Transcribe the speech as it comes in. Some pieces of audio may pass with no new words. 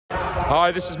Hi,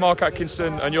 this is Mark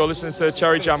Atkinson, and you're listening to the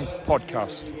Cherry Jam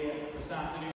podcast.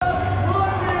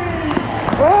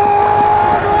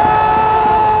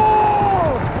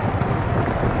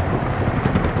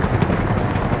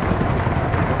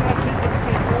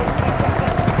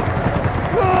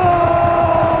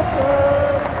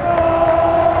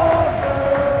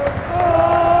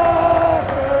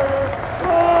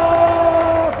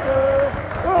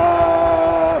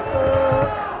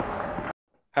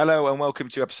 Hello and welcome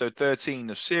to episode 13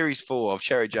 of Series 4 of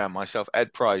Cherry Jam. Myself,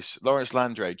 Ed Price, Lawrence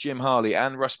Landray, Jim Harley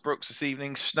and Russ Brooks this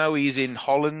evening. Snowy is in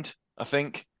Holland, I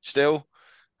think, still.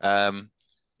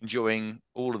 Enjoying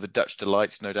all of the Dutch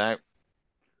delights, no doubt.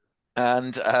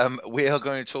 And we are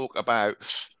going to talk about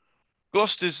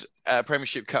Gloucester's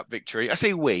Premiership Cup victory. I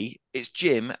say we, it's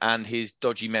Jim and his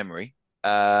dodgy memory.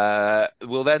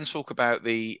 We'll then talk about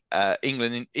the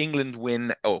England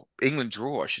win, or England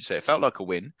draw, I should say. It felt like a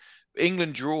win.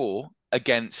 England draw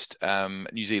against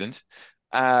New Zealand.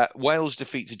 Wales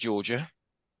defeat to Georgia.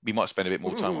 We might spend a bit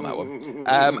more time on that one.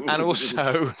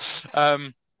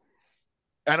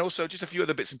 And also just a few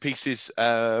other bits and pieces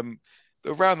around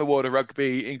the world of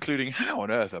rugby, including how on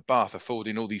earth are Bath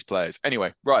affording all these players.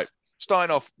 Anyway, right.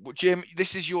 Starting off, Jim,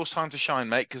 this is your time to shine,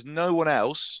 mate, because no one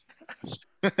else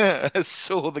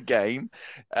saw the game.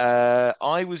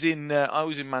 I was in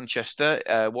Manchester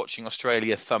watching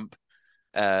Australia thump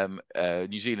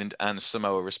New Zealand and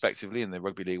Samoa respectively in the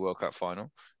Rugby League World Cup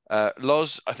final.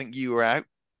 Loz, I think you were out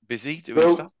busy doing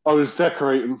stuff. I was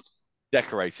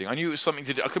decorating. I knew it was something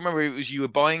to do. I couldn't remember if it was you were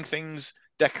buying things,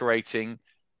 decorating,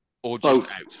 or just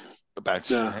Both. out about.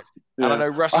 Yeah. And I know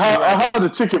Russ. I had a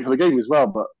ticket for the game as well,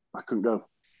 but I couldn't go.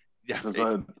 Yeah, because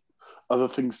I had other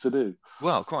things to do.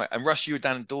 Well, quite. And Russ, you were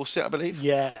down in Dorset, I believe.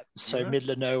 Yeah, so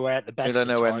middle of nowhere at the best. Middle of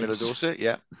nowhere, middle of Dorset.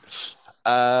 Yeah.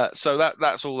 So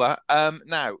that's all that.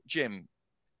 Now, Jim.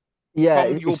 Yeah,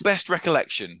 from your best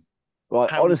recollection.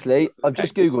 Right, honestly, I've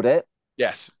just Googled it.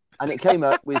 Yes. And it came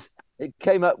up with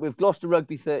Gloucester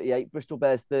Rugby 38, Bristol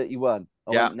Bears 31.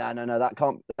 I went, no, that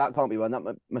can't be one.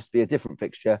 That must be a different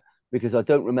fixture because I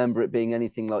don't remember it being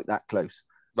anything like that close.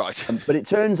 Right. But it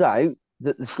turns out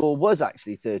that the score was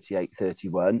actually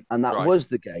 38-31, and that was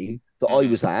the game that I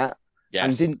was at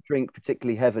and didn't drink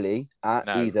particularly heavily at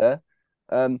either.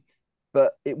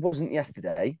 But it wasn't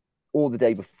yesterday or the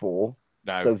day before.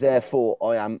 No. So therefore,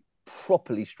 I am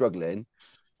properly struggling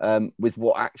with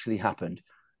what actually happened.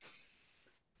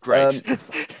 Great.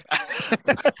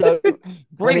 So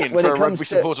brilliant for a rugby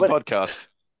supporter podcast.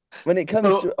 When it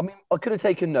comes to, I mean, I could have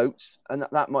taken notes, and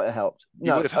that might have helped.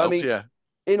 You would have helped, yeah.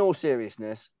 In all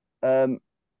seriousness, it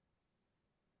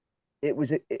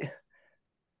was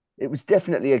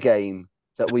definitely a game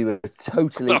that we were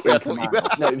totally in command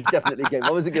of. No, it was definitely a game. I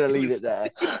wasn't going to leave it there.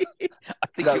 I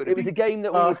think it was a game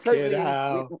that we were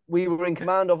totally we were in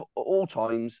command of at all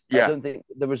times. Yeah. I don't think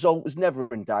the result was never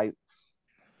in doubt.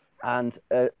 And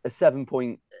a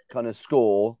 7-point kind of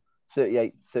score,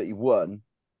 38-31,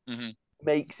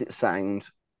 makes it sound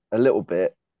a little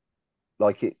bit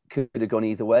like it could have gone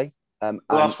either way.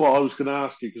 That's what I was going to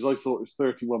ask you, because I thought it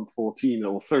was 31-14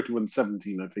 or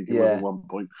 31-17, I think it was at one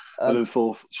point. And then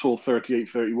saw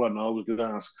 38-31. I was going to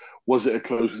ask, was it a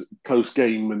close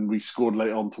game and we scored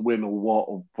late on to win or what,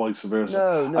 or vice versa?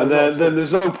 No. And then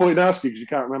there's no point in asking because you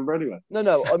can't remember anyway.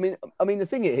 No. I mean, the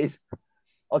thing is,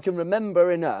 I can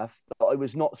remember enough that I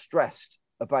was not stressed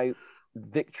about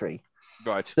victory.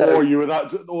 Right. So, or you'd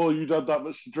had that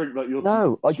much to drink that your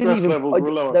stress levels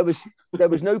were lower. There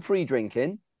was no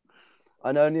pre-drinking.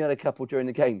 And I only had a couple during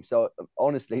the game. So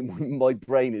honestly, my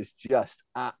brain is just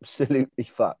absolutely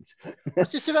fucked. I was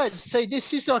just about to say,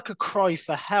 this is like a cry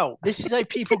for help. This is how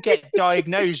people get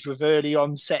diagnosed with early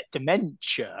onset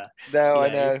dementia. No, I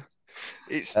know.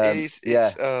 It's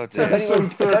oh dear.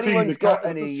 If anyone's got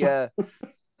any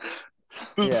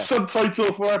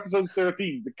subtitle for episode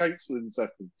 13, the counselling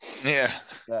session. Yeah.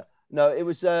 No, it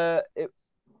was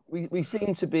we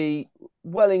seemed to be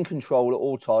well in control at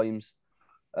all times.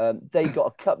 They got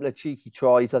a couple of cheeky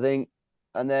tries, I think,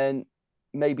 and then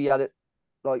maybe had it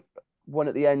like one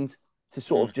at the end to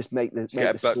sort of just make the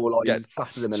scoreline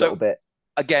flatter them a little bit.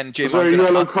 Again, Jim, was there a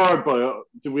yellow card by it?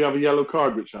 Did we have a yellow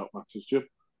card which outmatches, Jim?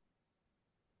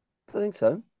 I think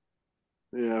so.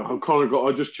 Yeah,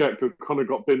 I just checked. Connor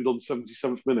got binned on the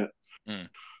 77th minute.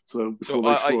 So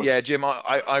Jim,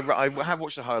 I have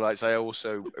watched the highlights. I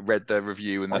also read the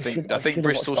review, and I think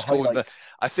Bristol scored.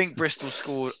 I think Bristol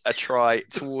scored a try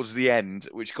towards the end,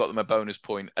 which got them a bonus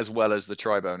point as well as the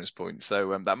try bonus point.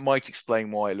 So that might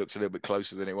explain why it looks a little bit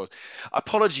closer than it was.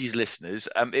 Apologies, listeners.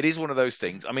 It is one of those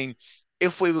things. I mean,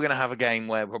 if we were going to have a game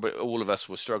where probably all of us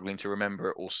were struggling to remember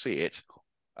it or see it,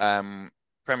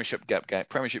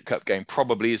 Premiership Cup game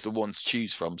probably is the one to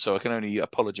choose from. So I can only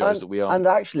apologise that we are. And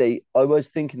actually, I was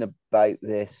thinking about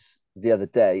this the other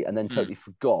day and then totally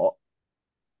forgot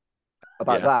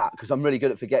about that because I'm really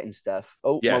good at forgetting stuff.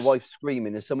 Oh, Yes. My wife's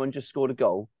screaming. Has someone just scored a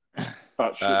goal?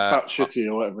 Pat Shitty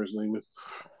or whatever his name is.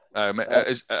 I'm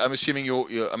assuming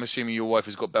your wife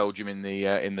has got Belgium in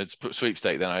the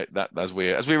sweepstake. Then as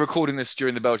we're recording this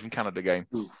during the Belgium Canada game.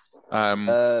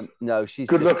 No, she's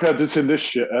good luck editing this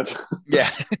shit, Ed. Yeah.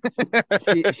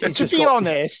 To be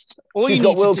honest, she's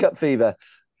got World Cup fever.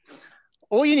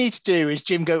 All you need to do is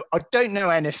Jim go, I don't know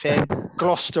anything.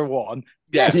 Gloucester won.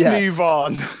 Yes. Let's move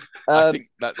on. I think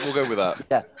that we'll go with that.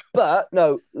 Yeah, but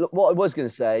no. What I was going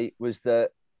to say was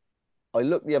that I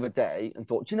looked the other day and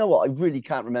thought, do you know what? I really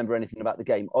can't remember anything about the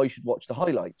game. I should watch the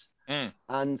highlights.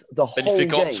 And the whole game. Then you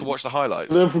forgot game, to watch the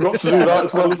highlights. Then forgot to do that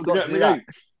as well as forgetting the game.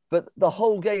 But the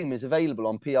whole game is available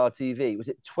on PRTV. Was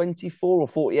it 24 or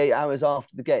 48 hours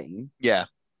after the game? Yeah.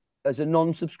 As a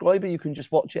non-subscriber, you can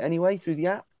just watch it anyway through the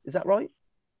app. Is that right?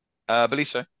 I believe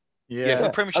so. Yeah. For the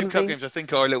Premiership Cup games, I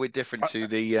think are a little bit different to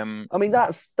the. I mean,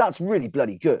 that's really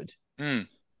bloody good.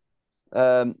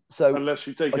 So unless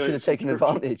you take, I should have taken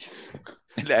advantage.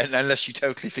 Unless you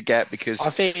totally forget, because I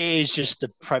think it is just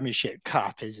the Premiership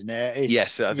Cup, isn't it?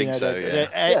 Yes, I think so.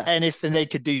 Anything they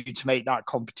could do to make that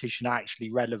competition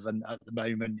actually relevant at the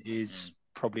moment is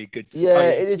probably good.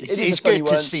 It's good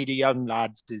to see the young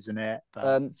lads, isn't it?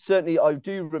 Certainly, I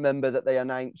do remember that they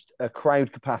announced a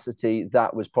crowd capacity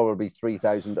that was probably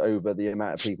 3,000 over the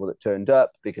amount of people that turned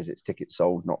up because it's tickets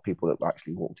sold, not people that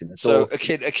actually walked in the door. So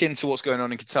akin to what's going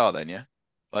on in Qatar, then, yeah.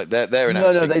 Like they're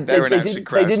announcing. No, they're announcing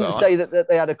crowds. They didn't say that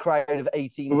they had a crowd of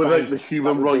 18. Without the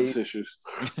human rights issues.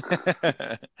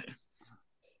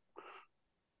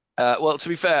 Well, to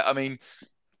be fair, I mean,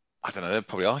 I don't know. There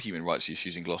probably are human rights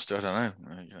issues in Gloucester. I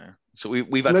don't know. So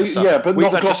we've had to suffer. Yeah, but we've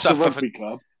not had Gloucester to suffer Rugby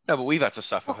Club. No, but we've had to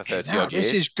suffer for 30 odd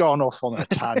years. This has gone off on a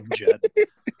tangent. It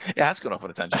has gone off on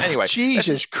a tangent. Anyway,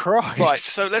 Jesus Christ. Right.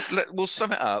 So we'll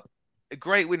sum it up. A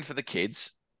great win for the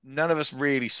kids. None of us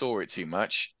really saw it too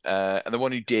much, and the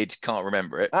one who did can't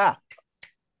remember it. I've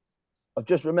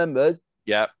just remembered.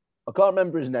 Yeah. I can't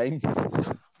remember his name.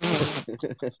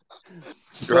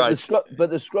 Right. But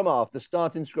the scrum half, the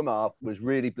starting scrum half, was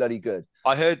really bloody good.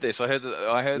 I heard this. I heard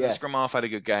the scrum half had a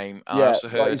good game. Yeah, I also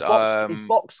heard his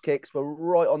box kicks were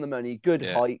right on the money. Good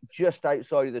height, just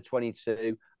outside of the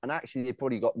 22, and actually they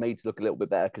probably got made to look a little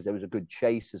bit better because there was a good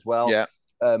chase as well. Yeah.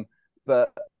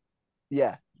 But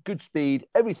yeah, good speed.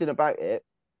 Everything about it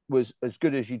was as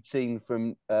good as you'd seen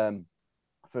from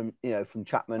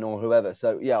Chapman or whoever.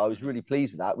 So yeah, I was really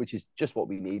pleased with that, which is just what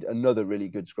we need. Another really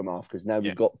good scrum half because now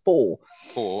we've got four.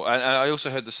 And I also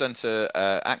heard the centre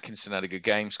Atkinson had a good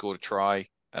game, scored a try.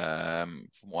 From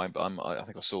what I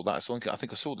think I saw that. I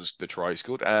think I saw the try he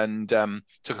scored and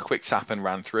took a quick tap and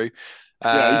ran through.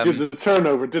 Yeah, he did the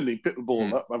turnover, didn't he? Picked the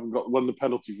ball up. Won the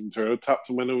penalty from turnover, tapped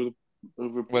and went over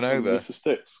the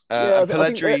sticks.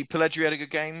 Pelledri had a good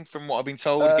game from what I've been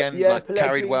told.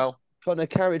 Carried well. Kind of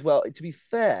carried well. To be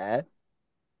fair,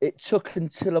 it took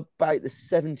until about the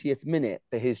 70th minute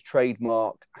for his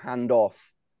trademark handoff,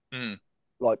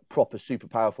 like proper super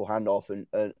powerful handoff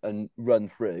and run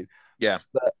through. Yeah,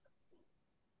 but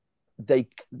the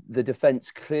defense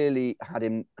clearly had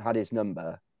his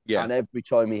number. Yeah, and every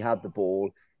time he had the ball,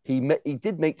 he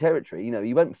did make territory. You know,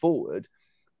 he went forward.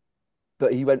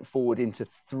 But he went forward into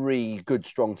 3 good,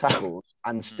 strong tackles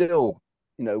and still,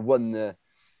 won the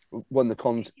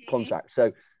contact.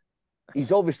 So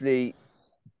he's obviously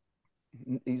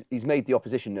he's made the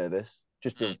opposition nervous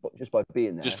just by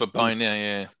being there. Just for being there,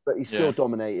 yeah. But he still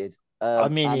dominated.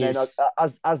 Then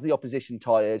as the opposition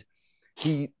tired,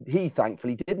 he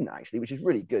thankfully didn't actually, which is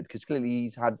really good because clearly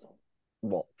he's had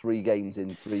 3 games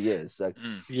in 3 years. So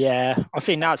yeah, I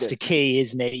think that's the key,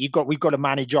 isn't it? We've got to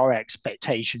manage our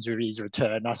expectations with his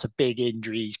return. That's a big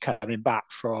injury he's coming back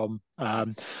from.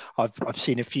 I've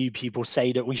seen a few people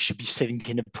say that we should be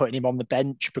thinking of putting him on the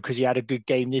bench because he had a good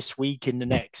game this week in the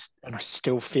next, and I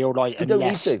still feel like we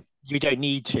don't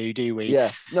need to, do we?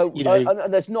 Yeah, no,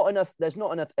 and there's not enough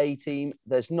A team.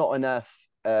 There's not enough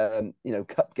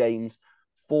cup games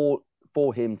for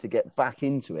him to get back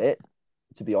into it,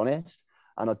 to be honest.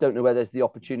 And I don't know whether there's the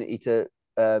opportunity to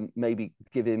maybe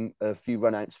give him a few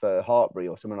run-outs for Hartbury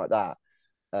or something like that.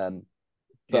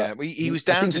 He was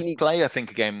down to play, I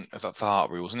think, a game for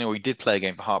Hartbury, wasn't he? Or he did play a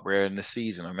game for Hartbury earlier in the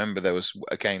season. I remember there was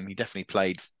a game he definitely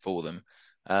played for them.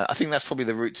 I think that's probably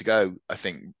the route to go, I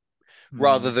think,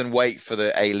 rather than wait for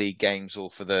the A-League games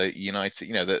or for the United,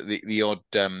 the odd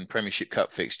Premiership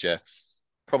Cup fixture.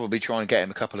 Probably try and get him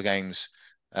a couple of games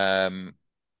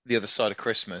the other side of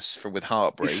Christmas with He,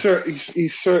 Hartbury. he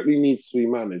certainly needs to be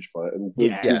managed by it. And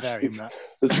very much.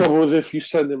 The trouble is, if you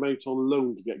send him out on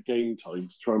loan to get game time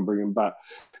to try and bring him back,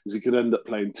 is he could end up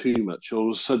playing too much. All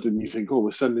of a sudden, you think,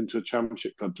 we're sending to a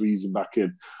championship club to ease him back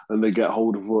in, and they get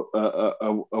hold of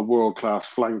a world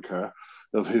class flanker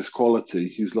of his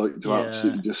quality, who's like to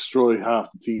absolutely destroy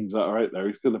half the teams that are out there.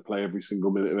 He's going to play every single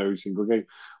minute of every single game,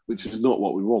 which is not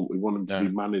what we want. We want him to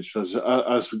be managed, as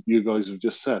you guys have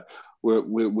just said. We're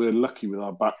lucky with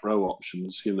our back row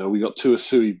options. We got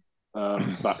Tuasui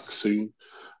back soon.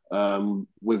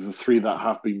 With the three that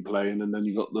have been playing, and then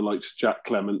you got the likes of Jack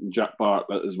Clement and Jack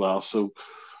Bartlett as well. So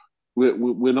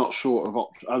we're not short of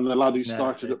options. And the lad who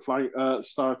started at flank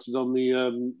started on the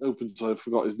open side, I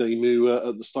forgot his name, who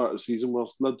at the start of the season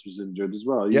whilst Ludds was injured as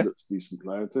well. He looks a decent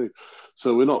player too.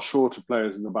 So we're not short of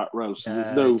players in the back row. So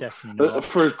there's no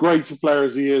for as great a player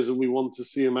as he is, and we want to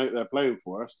see him out there playing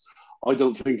for us. I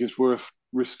don't think it's worth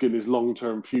risking his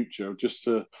long-term future just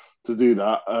to do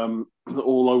that.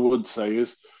 All I would say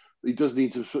is, he does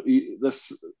need to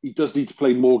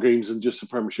play more games than just the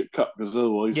Premiership Cup, because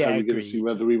otherwise, how are we going to see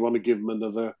whether we want to give him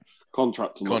another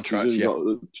contract or not? He's got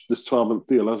this 12-month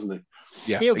deal, hasn't he?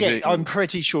 Yeah, he'll get. I'm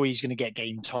pretty sure he's going to get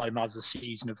game time as the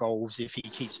season evolves if he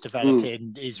keeps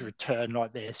developing his return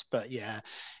like this. But yeah,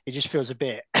 it just feels a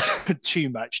bit too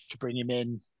much to bring him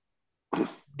in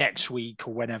next week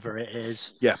or whenever it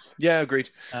is. Yeah, agreed.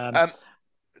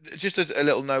 Just a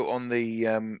little note on the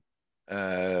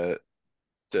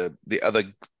other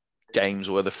games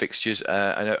or other fixtures.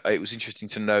 I know it was interesting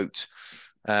to note.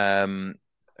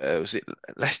 Was it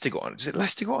Leicester got on? Was it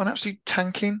Leicester got on absolute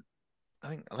tanking?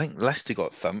 I think Leicester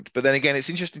got thumped. But then again, it's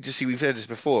interesting to see. We've heard this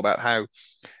before about how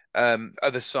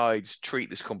other sides treat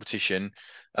this competition.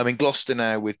 I mean, Gloucester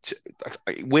now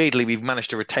weirdly we've managed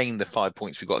to retain the 5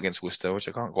 points we got against Worcester, which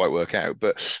I can't quite work out.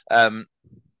 But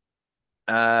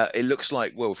it looks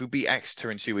like, well, if we beat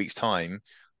Exeter in 2 weeks' time,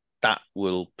 that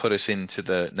will put us into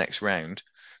the next round.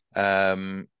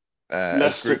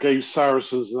 Leicester gave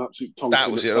Saracens an absolute tonk.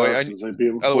 That was it.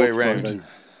 Other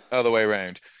way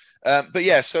around. But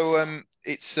yeah, so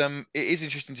it is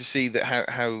interesting to see that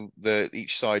how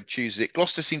each side chooses it.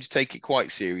 Gloucester seem to take it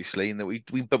quite seriously, and that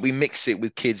we mix it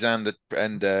with kids and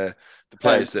the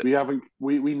players that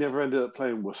we never ended up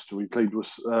playing Worcester. We played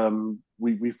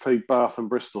we played Bath and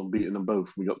Bristol and beaten them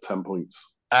both. We got 10 points.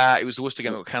 It was the Worcester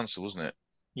game that got cancelled, wasn't it?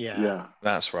 Yeah,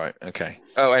 that's right. Okay.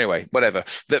 Oh, anyway, whatever.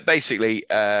 That basically,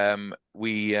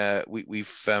 we've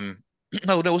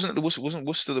no, wasn't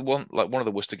Worcester the one? Like one of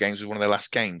the Worcester games was one of their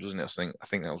last games, wasn't it? I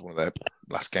think that was one of their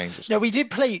last games. No, we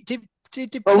did play. Did play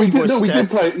Worcester. No, we did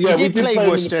play. Yeah, we did play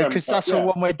Worcester because that's the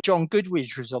one where John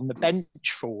Goodwich was on the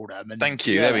bench for them. And, thank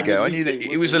you. There we go. I knew that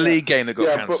it was a league game that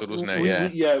got cancelled, wasn't it?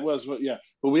 It was. Yeah,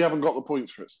 but we haven't got the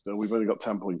points for it still. We've only got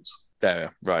 10 points.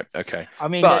 There, right, okay. I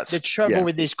mean, the trouble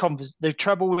with this the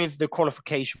trouble with the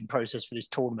qualification process for this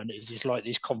tournament is it's like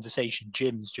this conversation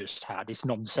Jim's just had. It's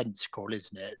nonsensical,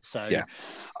 isn't it? So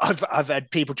I've had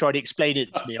people try to explain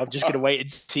it to me. I'm just going to wait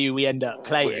and see who we end up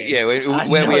playing. Yeah,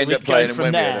 where we end up playing and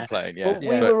when we end up playing. Yeah, we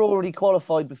were already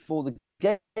qualified before the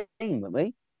game, weren't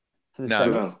we?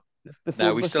 No,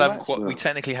 we still haven't. We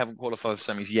technically haven't qualified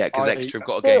for the semis yet because Exeter have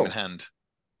got a game in hand.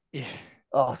 Yeah.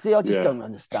 Oh, see, I just don't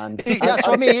understand. That's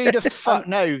what I mean. Who the fuck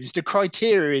knows? The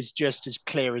criteria is just as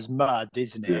clear as mud,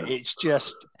 isn't it? Yeah. It's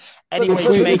just anyway.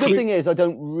 The good thing is, I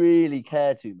don't really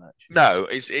care too much. No,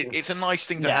 it's a nice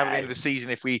thing to have at the end of the season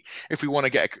if we want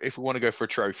to go for a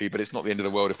trophy, but it's not the end of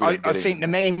the world if we. I think the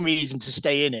main reason to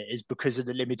stay in it is because of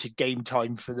the limited game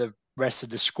time for the rest of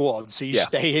the squad. So you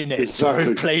stay in it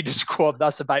to play the squad.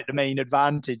 That's about the main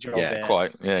advantage of it. Yeah,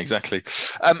 quite. Yeah, exactly.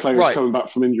 Players coming back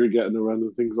from injury, getting around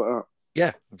and things like that.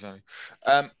 Yeah, exactly.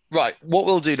 Right, what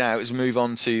we'll do now is move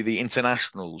on to the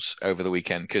internationals over the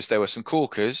weekend because there were some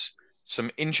corkers,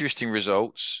 some interesting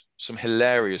results, some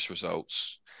hilarious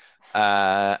results,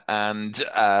 and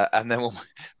then we'll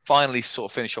finally sort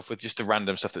of finish off with just the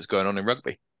random stuff that's going on in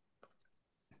rugby.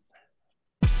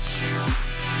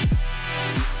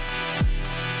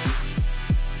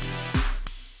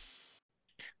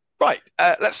 Right,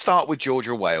 let's start with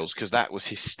Georgia Wales because that was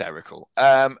hysterical.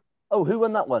 Who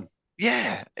won that one?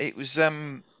 Yeah, it was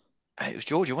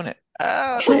Georgia, wasn't it?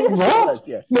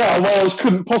 Yes. No, Wales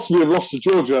couldn't possibly have lost to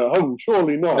Georgia at home.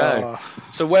 Surely not. No.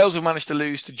 So Wales have managed to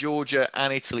lose to Georgia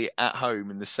and Italy at home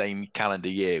in the same calendar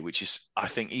year, which is, I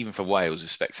think, even for Wales,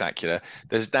 is spectacular.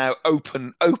 There's now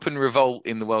open revolt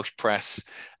in the Welsh press.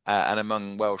 and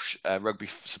among Welsh rugby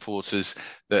supporters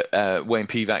that Wayne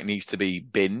Pivac needs to be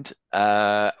binned.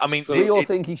 I mean, so we all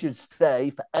think he should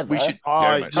stay forever. We should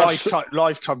very much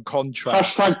lifetime contract.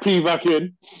 Hashtag Pivac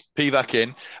in. Pivac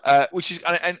in, which is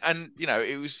and you know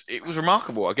it was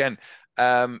remarkable again.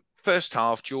 First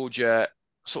half, Georgia,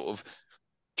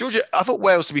 I thought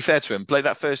Wales, to be fair to him, played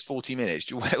that first 40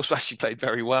 minutes. Wales actually played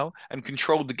very well and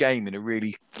controlled the game in a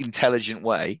really intelligent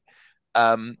way.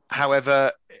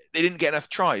 However, they didn't get enough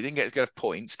try, didn't get enough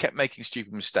points, kept making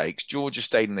stupid mistakes. Georgia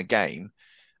stayed in the game.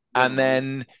 And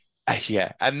then,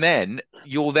 and then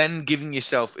you're then giving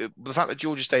yourself the fact that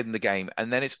Georgia stayed in the game,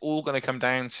 and then it's all going to come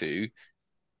down to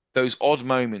those odd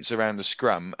moments around the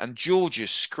scrum. And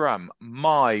Georgia's scrum,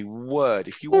 my word,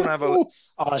 if you want to have a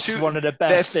it's one of the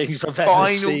best things I've ever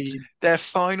seen. Their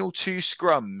final 2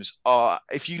 scrums are,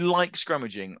 if you like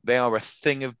scrummaging, they are a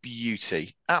thing of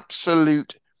beauty.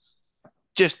 Absolute,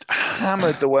 just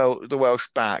hammered the Welsh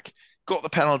back, got the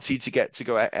penalty to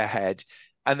go ahead,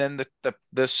 and then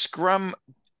the scrum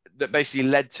that basically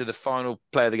led to the final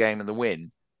play of the game and the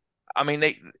win. I mean,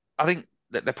 I think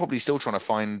that they're probably still trying to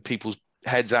find people's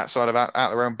heads out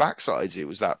their own backsides. It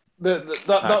was that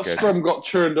scrum got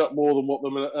churned up more than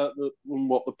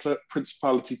what the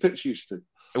Principality pitch used to.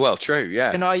 Well, true,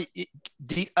 yeah. And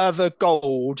the other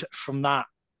gold from that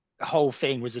whole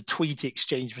thing was a tweet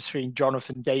exchange between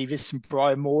Jonathan Davis and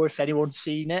Brian Moore. If anyone's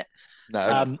seen it,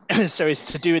 no. So it's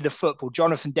to do with the football.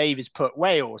 Jonathan Davis put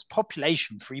Wales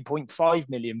population 3.5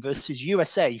 million versus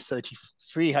USA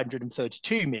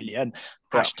 332 million.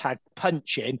 Hashtag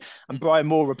punching. And Brian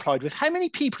Moore replied with, how many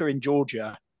people are in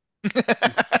Georgia?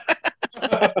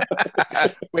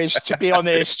 Which, to be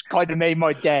honest, kind of made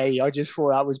my day. I just thought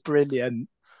that was brilliant.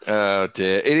 Oh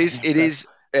dear, it is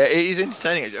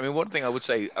entertaining. I mean, one thing I would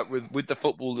say with the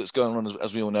football that's going on,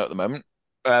 as we all know at the moment,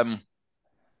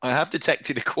 I have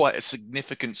detected quite a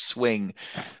significant swing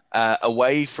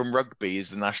away from rugby as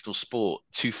the national sport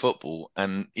to football.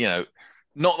 And, you know,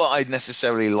 not that I'd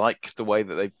necessarily like the way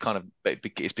that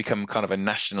it's become kind of a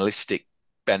nationalistic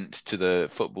bent to the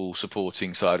football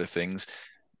supporting side of things,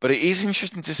 but it is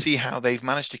interesting to see how they've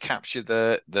managed to capture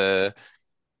the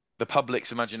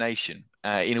public's imagination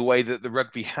in a way that the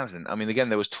rugby hasn't. I mean, again,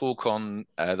 there was talk on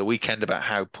the weekend about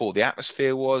how poor the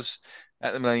atmosphere was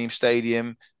at the Millennium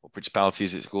Stadium, or Principality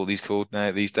as it's called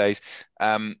now these days.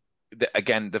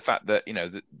 Again, the fact that, you know,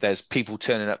 that there's people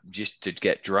turning up just to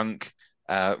get drunk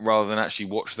rather than actually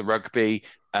watch the rugby.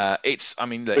 It's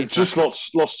just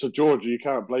lost to Georgia. You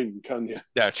can't blame them, can you?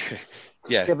 Yeah, true.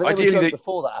 Yeah, but ideally,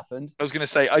 before that happened. I was going to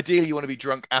say, ideally, you want to be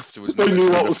drunk afterwards. They knew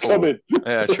what was coming.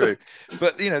 Yeah, true.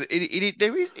 But you know,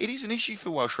 it is an issue for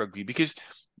Welsh rugby because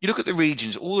you look at the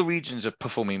regions. All the regions are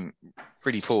performing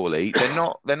pretty poorly.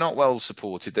 They're not well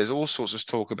supported. There's all sorts of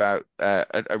talk about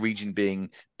a region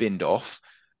being binned off.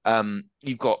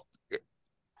 You've got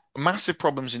massive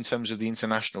problems in terms of the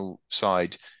international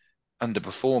side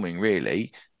underperforming,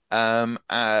 really. And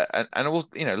all,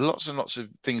 you know, lots and lots of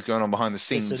things going on behind the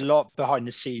scenes. There's a lot behind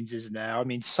the scenes, isn't there? I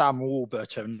mean, Sam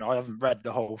Warburton, I haven't read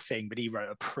the whole thing, but he wrote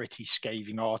a pretty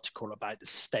scathing article about the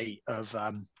state of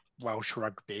Welsh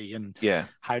rugby and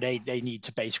how they need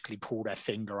to basically pull their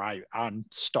finger out and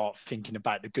start thinking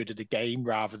about the good of the game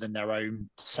rather than their own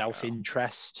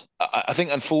self-interest. I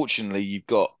think, unfortunately, you've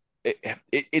got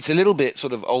it's a little bit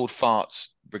sort of old farts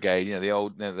brigade, you know, the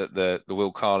old, you know, the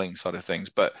Will Carling side of things,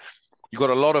 but you've got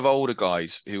a lot of older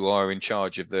guys who are in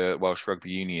charge of the Welsh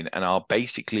Rugby Union and are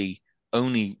basically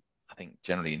only, I think,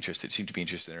 generally seem to be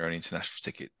interested in their own international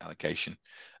ticket allocation,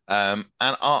 and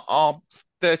are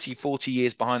 30, 40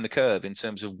 years behind the curve in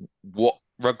terms of what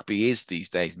rugby is these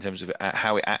days, in terms of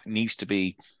how it needs to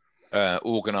be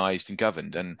organised and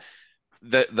governed. And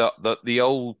the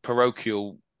old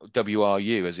parochial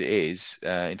WRU, as it is,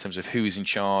 in terms of who is in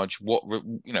charge, what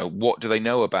do they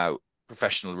know about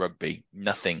professional rugby?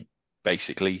 Nothing.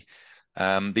 Basically,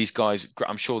 these guys,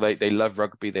 I'm sure they love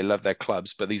rugby, they love their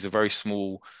clubs, but these are very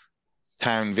small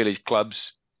town village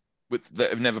clubs that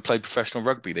have never played professional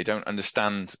rugby. They don't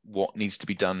understand what needs to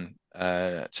be done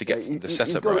to get the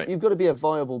setup right. You've got to be a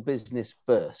viable business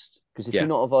first, because if you're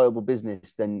not a viable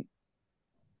business, then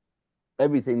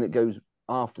everything that goes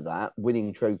after that,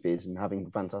 winning trophies and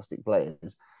having fantastic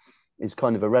players, is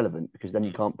kind of irrelevant, because then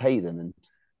you can't pay them, and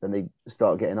then they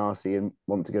start getting arsey and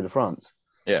want to go to France.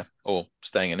 Yeah, or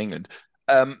staying in England.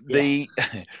 So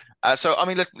I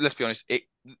mean, let's be honest.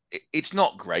 It's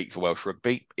not great for Welsh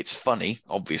rugby. It's funny,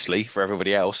 obviously, for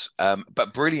everybody else,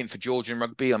 but brilliant for Georgian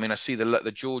rugby. I mean, I see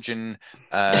the Georgian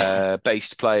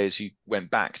based players who went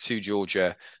back to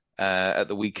Georgia at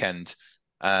the weekend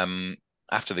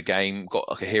after the game got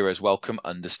like a hero's welcome,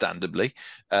 understandably.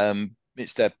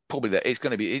 it's their it's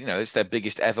going to be, it's their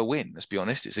biggest ever win. Let's be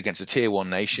honest. It's against a tier 1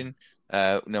 nation.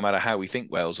 No matter how we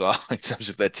think Wales are in terms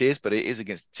of their tiers, but it is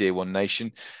against a tier 1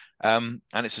 nation. And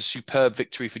it's a superb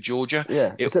victory for Georgia.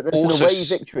 Yeah, it's an away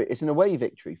victory. It's an away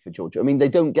victory for Georgia. I mean, they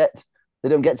don't get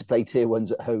to play tier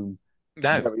 1s at home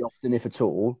very often, if at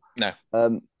all.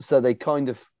 No. So they kind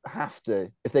of have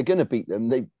to, if they're going to beat them,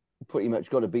 they pretty much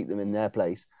got to beat them in their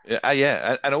place.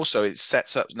 Yeah. And also it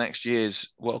sets up next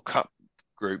year's World Cup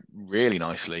group really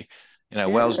nicely.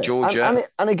 Wales, Georgia.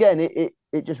 And again,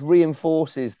 it just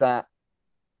reinforces that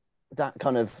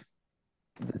kind of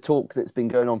the talk that's been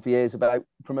going on for years about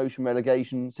promotion,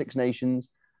 relegation, Six Nations.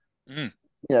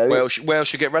 Wales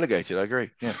should get relegated. I agree.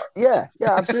 Yeah,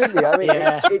 absolutely. I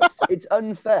mean, it's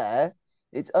unfair.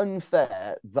 It's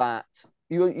unfair that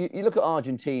you look at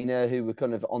Argentina, who were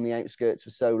kind of on the outskirts for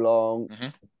so long. Mm-hmm.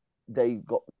 They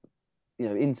got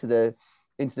into the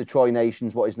Tri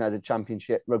Nations, what is now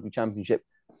the rugby championship,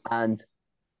 and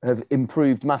have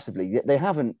improved massively. They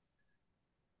haven't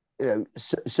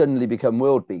suddenly become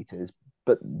world beaters,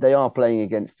 but they are playing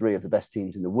against 3 of the best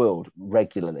teams in the world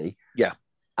regularly. Yeah.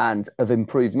 And have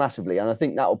improved massively. And I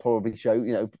think that will probably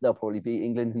show, they'll probably beat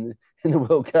England in the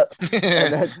World Cup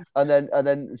and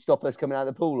then stop us coming out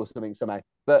of the pool or something somehow.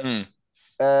 But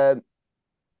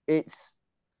it's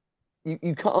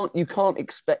you can't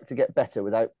expect to get better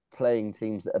without playing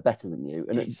teams that are better than you.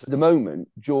 And at the moment,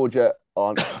 Georgia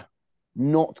are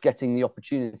not getting the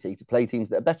opportunity to play teams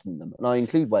that are better than them. And I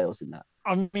include Wales in that.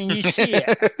 I mean, you see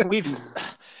it.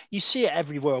 You see it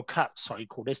every World Cup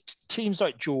cycle. There's teams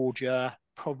like Georgia,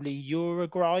 probably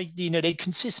Uruguay. They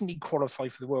consistently qualify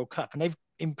for the World Cup, and they've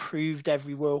improved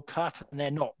every World Cup. And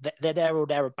they're there or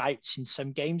thereabouts in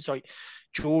some games. Like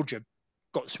Georgia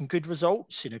got some good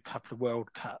results in a couple of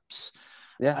World Cups.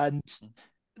 Yeah, and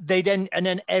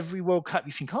then every World Cup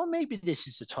you think, maybe this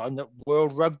is the time that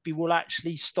World Rugby will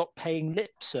actually stop paying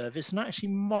lip service and actually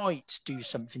might do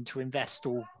something to invest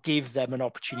or give them an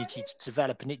opportunity to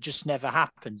develop, and it just never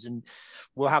happens. And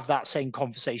we'll have that same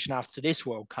conversation after this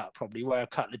World Cup, probably, where a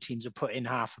couple of teams are putting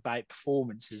half about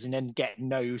performances and then get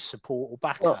no support or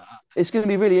backup. Well, it's going to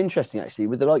be really interesting, actually,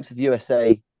 with the likes of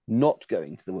USA not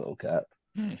going to the World Cup.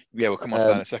 Yeah, we'll come on to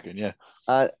that in a second. Yeah,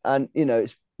 and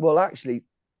actually,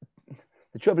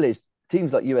 the trouble is,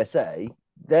 teams like USA,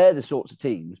 they're the sorts of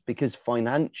teams, because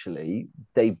financially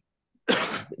they're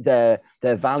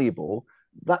valuable,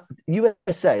 that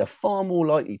USA are far more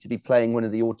likely to be playing one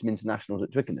of the autumn internationals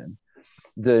at Twickenham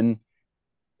than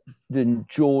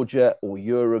Georgia or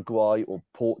Uruguay or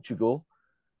Portugal.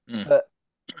 But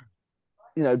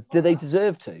do they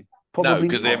deserve to? Probably no,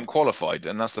 because they haven't qualified,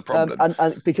 and that's the problem.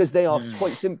 And because they are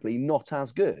quite simply not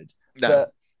as good. No.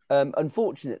 But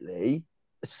unfortunately,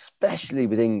 especially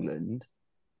with England,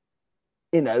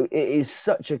 it is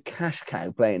such a cash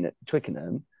cow playing at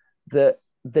Twickenham that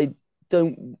they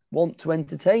don't want to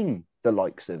entertain the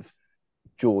likes of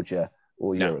Georgia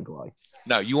or Uruguay.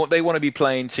 No, they want to be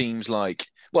playing teams like,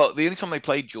 well, the only time they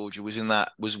played Georgia was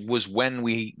was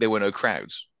when there were no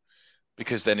crowds,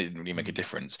 because then it didn't really make a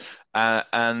difference.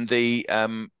 And they're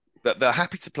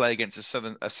happy to play against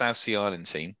a South Sea Island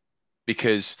team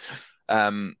because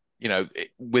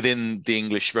within the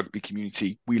English rugby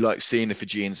community, we like seeing the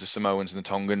Fijians, the Samoans, and the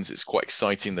Tongans. It's quite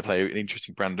exciting. They play an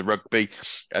interesting brand of rugby,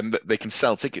 and they can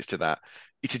sell tickets to that.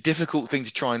 It's a difficult thing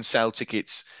to try and sell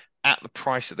tickets at the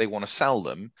price that they want to sell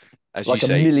them, as like you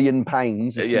say, £1 million.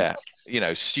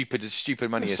 Yeah, stupid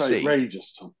money a seat.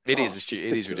 Outrageous. It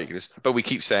is ridiculous. But we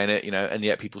keep saying it, and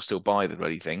yet people still buy the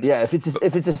bloody things. Yeah, if it's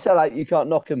a sellout, you can't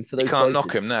knock them for those. You can't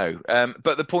knock them, no.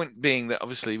 But the point being that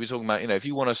obviously we're talking about, if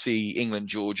you want to see England,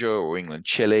 Georgia, or England,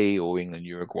 Chile, or England,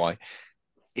 Uruguay,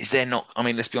 is there not? I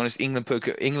mean, let's be honest. England are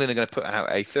going to put out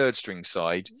a third string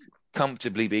side,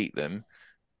 comfortably beat them,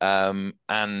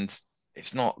 and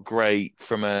it's not great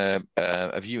from a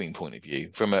viewing point of view.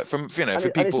 For people, and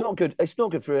it's not good. It's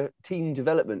not good for a team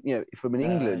development. From an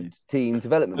England team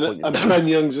development point of view. And Ben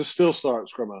Youngs is still starting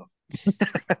scrum out.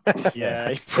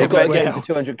 Yeah, they've got to get to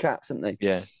 200 caps, haven't they?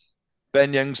 Yeah,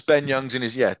 Ben Youngs in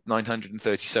his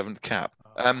 937th cap.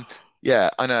 Yeah,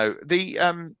 I know.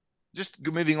 Just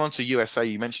moving on to USA,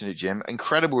 you mentioned it, Jim.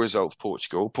 Incredible result for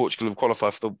Portugal. Portugal have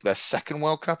qualified for their second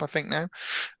World Cup, I think now.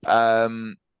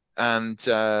 And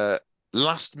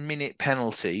last minute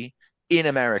penalty in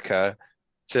America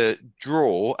to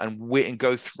draw and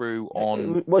go through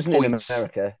on. It wasn't points. in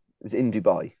America. It was in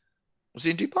Dubai. Was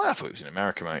it in Dubai? I thought it was in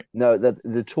America, mate. No,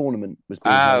 the tournament was.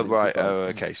 Right. Oh,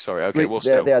 okay. Sorry. Okay.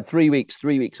 They had 3 weeks.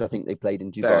 3 weeks, I think they played in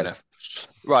Dubai. Fair enough.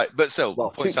 Right, but still,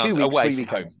 point stands, 2 weeks, away from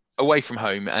home. Away from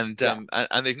home, and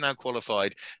they've now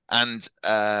qualified. And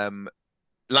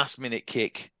last minute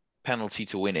kick penalty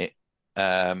to win it.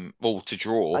 or to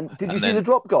draw. And did you see the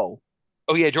drop goal?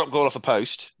 Oh yeah, drop goal off a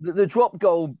post. The drop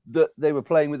goal that they were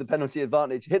playing with the penalty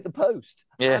advantage hit the post.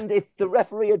 Yeah. And if the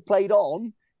referee had played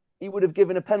on, he would have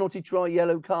given a penalty try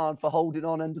yellow card for holding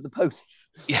on under the posts.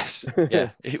 Yes, yeah,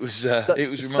 it was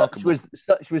remarkable.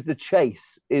 Such was the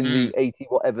chase in the 80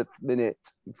 whatever minute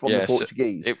from the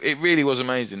Portuguese. It really was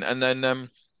amazing. And then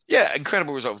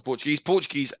incredible result for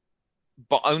Portuguese,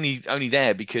 but only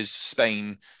there because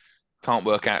Spain can't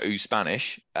work out who's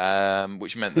Spanish,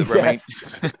 which meant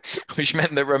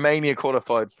that Romania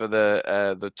qualified for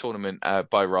the tournament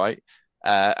by right.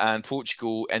 And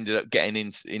Portugal ended up getting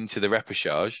into the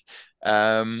repechage.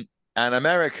 And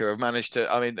America have managed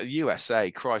to, I mean, the USA,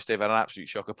 Christ, they've had an absolute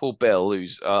shocker. Paul Bill,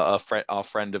 who's our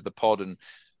friend of the pod and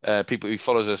people who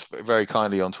follows us very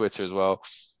kindly on Twitter as well.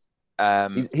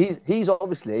 He's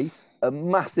obviously a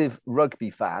massive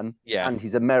rugby fan, and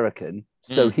he's American,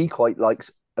 so he quite likes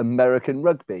American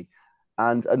rugby.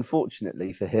 And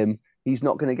unfortunately for him, he's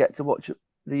not going to get to watch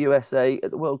the USA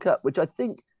at the World Cup, which I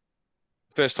think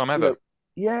first time ever.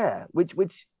 Which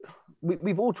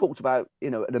we've all talked about,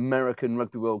 an American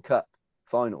Rugby World Cup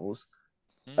finals.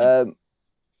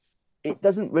 It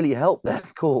doesn't really help their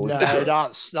cause. No,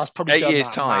 that's probably 8 years'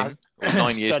 time or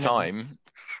 9 years' time.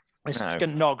 It's not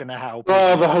going to help.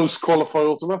 The hosts qualify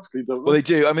automatically, don't they? Well, they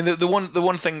do. I mean, the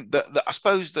one thing that I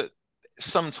suppose that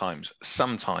sometimes,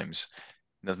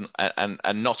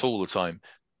 and not all the time,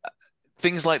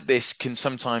 things like this can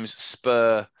sometimes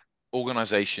spur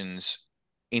organisations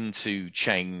into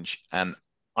change. And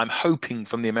I'm hoping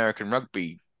from the American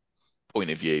rugby point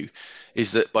of view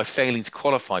is that by failing to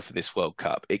qualify for this World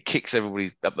Cup, it kicks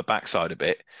everybody up the backside a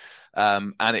bit.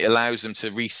 And it allows them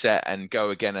to reset and go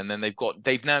again. And then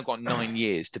they've now got 9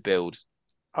 years to build.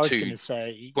 I was going to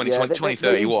say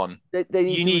 2031. They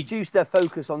need to reduce their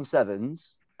focus on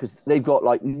sevens, because they've got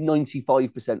like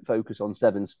 95% focus on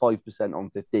sevens, 5% on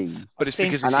 15s. But it's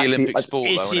because it's the Olympic sport.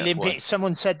 It's the Olympics.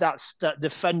 Someone said that the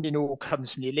funding all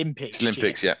comes from the Olympics. It's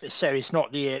Olympics, yeah. So it's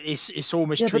not it's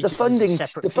almost but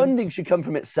the funding should come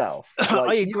from itself. Like,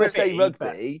 I agree. USA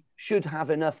Rugby should have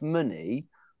enough money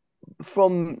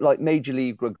from like Major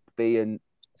League Rugby and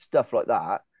stuff like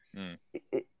that.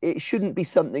 It shouldn't be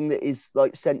something that is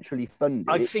like centrally funded.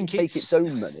 I think take its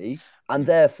own money and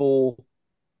therefore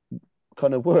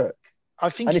kind of work. I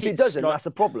think, and if it doesn't, that's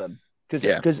a problem,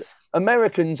 because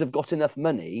Americans have got enough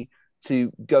money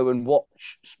to go and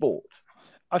watch sport.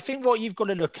 I think what you've got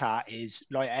to look at is,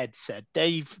 like Ed said,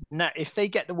 if they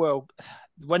get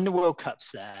when the World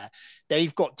Cup's there,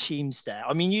 they've got teams there.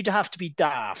 I mean, you'd have to be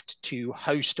daft to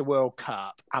host a World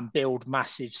Cup and build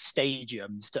massive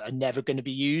stadiums that are never going to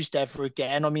be used ever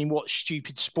again. I mean, what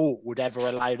stupid sport would ever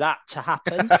allow that to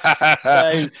happen?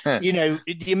 So,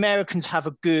 the Americans have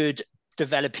a good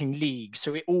developing league,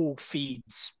 so it all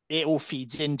feeds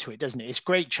into it, doesn't it? It's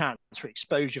great chance for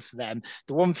exposure for them.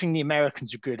 The one thing the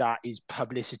Americans are good at is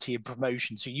publicity and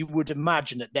promotion, so you would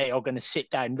imagine that they are going to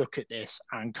sit down, look at this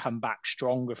and come back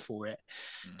stronger for it.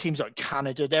 Teams like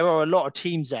Canada, there are a lot of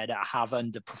teams there that have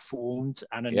underperformed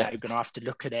and are now going to have to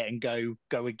look at it and go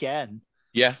again.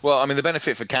 Yeah, well, I mean, the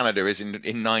benefit for Canada is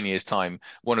in 9 years' time,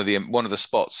 one of the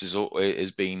spots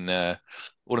has been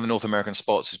one of the North American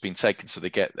spots has been taken, so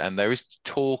and there is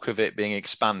talk of it being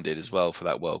expanded as well for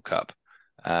that World Cup,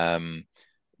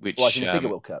 which I think a bigger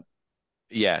World Cup.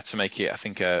 Yeah, to make it, I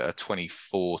think a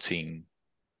 2014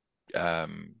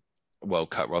 World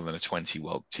Cup rather than a 20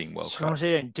 team World Cup. So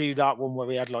they don't do that one where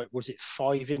we had was it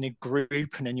 5 in a group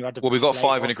and then you had we've got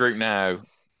 5 in a group now.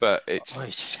 But it's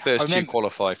first two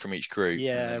qualify from each group.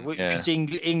 Yeah, because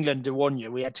England the 1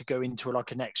 year we had to go into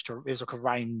an extra. It was like a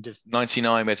round of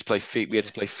 99. We had to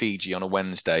play Fiji on a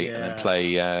Wednesday and then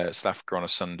play South Africa on a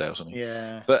Sunday or something.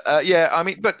 Yeah. But at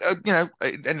the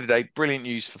end of the day, brilliant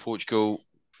news for Portugal,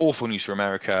 awful news for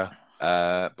America.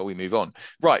 But we move on.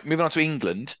 Right, moving on to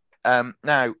England.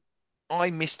 Now,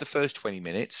 I missed the first 20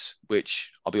 minutes,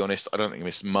 which I'll be honest, I don't think I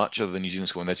missed much other than New Zealand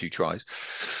scoring their 2 tries.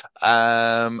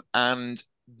 And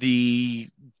the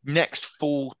next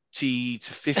 40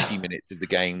 to 50 minutes of the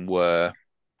game were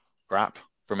crap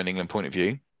from an England point of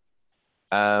view.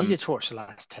 You did watch the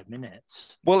last 10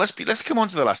 minutes. Well, let's come on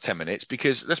to the last 10 minutes,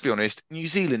 because let's be honest, New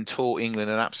Zealand taught England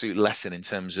an absolute lesson in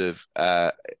terms of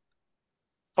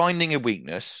finding a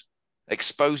weakness,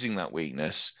 exposing that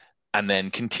weakness, and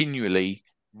then continually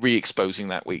re-exposing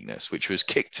that weakness, which was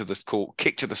kick to the court,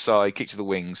 kick to the side, kick to the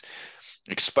wings,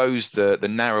 expose the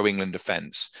narrow England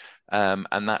defence. And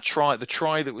the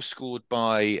try that was scored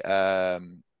by I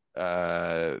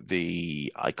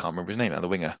can't remember his name now, the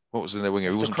winger. What was the winger?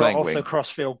 He wasn't playing off wing. the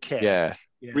crossfield kick. Yeah.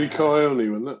 Rico Ione,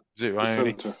 wasn't it? Was it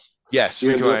Ione? Yes, He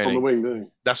ended up Rico on the wing, didn't he?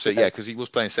 That's it, yeah, because he was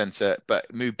playing centre,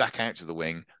 but moved back out to the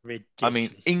wing. Ridiculous. I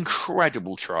mean,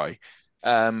 incredible try.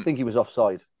 I think he was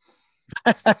offside.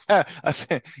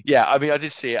 Yeah, I mean, I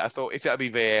did see it. I thought if that had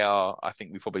been VAR, I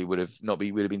think we probably would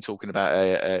have been talking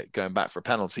about going back for a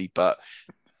penalty. But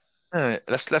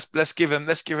let's give him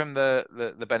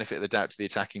the benefit of the doubt to the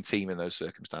attacking team in those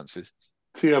circumstances.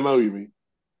 TMO, you mean?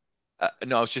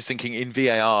 No, I was just thinking in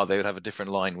VAR they would have a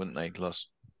different line, wouldn't they, Los?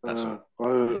 That's all.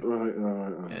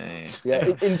 Right. Yeah,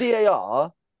 in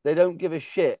VAR they don't give a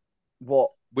shit what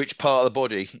which part of the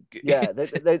body. Yeah,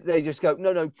 they just go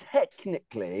no,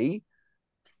 technically.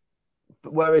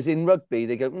 Whereas in rugby,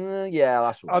 they go, yeah,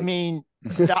 that's right. I mean,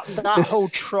 that whole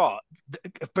trot,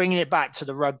 bringing it back to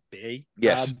the rugby,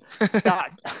 yes,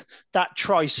 that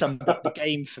try summed up the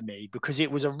game for me because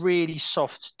it was a really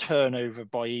soft turnover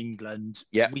by England.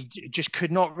 Yeah, we just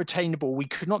could not retain the ball. We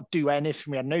could not do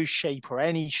anything. We had no shape or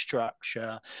any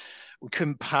structure. We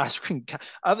couldn't pass.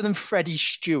 Other than Freddie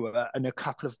Stewart and a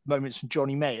couple of moments from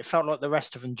Johnny May, it felt like the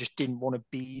rest of them just didn't want to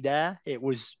be there. It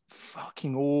was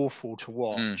fucking awful to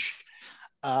watch.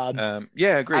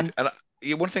 Yeah, agreed. And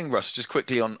one thing, Russ, just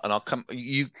quickly on, and I'll come.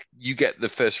 You get the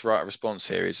first right response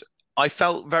here. Is I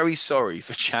felt very sorry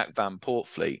for Jack Van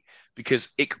Portfleet because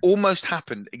it almost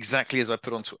happened exactly as I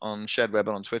put on Shedweb and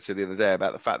on Twitter the other day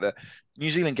about the fact that New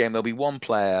Zealand game there'll be one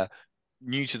player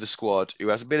new to the squad who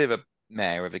has a bit of a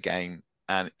mare of a game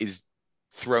and is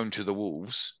thrown to the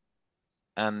wolves,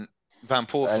 and Van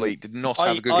Portfleet did not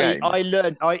have a good game.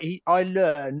 I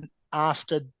learned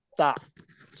after that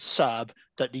sub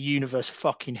that the universe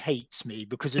fucking hates me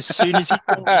because as soon as he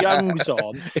got Youngs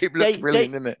on, it looked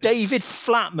brilliant, didn't it? David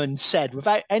Flatman said,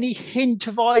 without any hint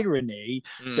of irony,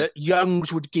 that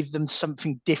Youngs would give them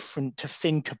something different to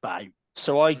think about.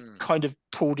 So I kind of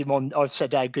pulled him on. I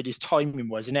said how good his timing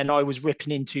was, and then I was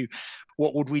ripping into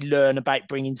what would we learn about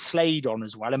bringing Slade on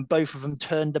as well, and both of them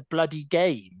turned the bloody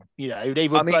game. You know, they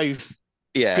were both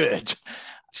good.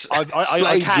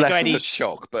 Slade's less of a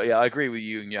shock, but yeah, I agree with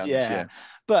you and Youngs. Yeah.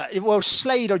 But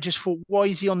Slade, I just thought, why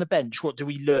is he on the bench? What do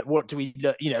we learn?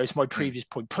 You know, it's my previous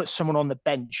point. Put someone on the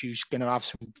bench who's going to have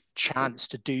some chance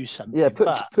to do something. Yeah, put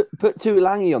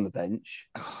Tuilangi on the bench.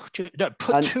 Put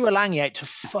Tuilangi out to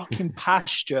fucking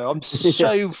pasture. I'm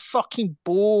so fucking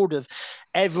bored of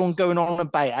everyone going on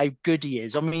about how good he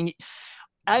is. I mean,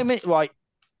 right.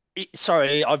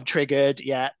 Sorry, I'm triggered.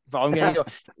 Yeah, but I'm going to.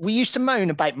 We used to moan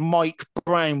about Mike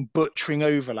Brown butchering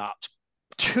overlaps.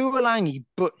 Tuilangi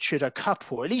butchered a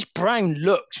couple. At least Brown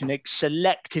looked and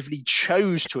selectively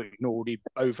chose to ignore the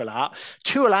overlap.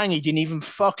 Tuilangi didn't even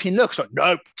fucking look. It's like,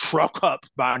 no, truck up,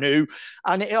 Manu.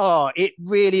 And it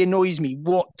really annoys me.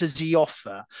 What does he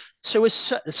offer?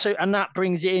 And that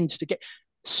brings it into the game.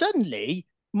 Suddenly,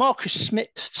 Marcus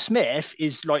Smith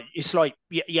is like, it's like,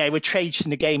 yeah, we're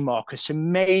changing the game, Marcus,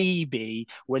 and maybe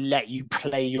we'll let you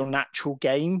play your natural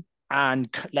game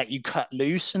and let you cut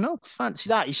loose. And fancy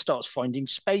that. He starts finding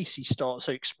space. He starts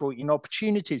exploiting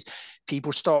opportunities.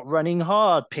 People start running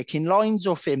hard, picking lines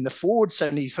off him. The forwards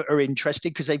suddenly are interested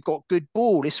because they've got good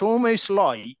ball. It's almost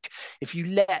like if you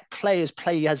let players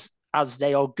play as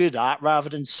they are good at, rather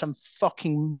than some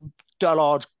fucking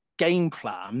dullard game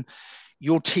plan,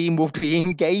 your team will be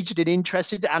engaged and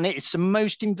interested. And it's the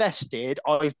most invested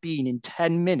I've been in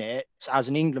 10 minutes as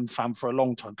an England fan for a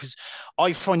long time, because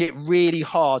I find it really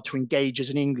hard to engage as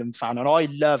an England fan. And I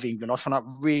love England. I find that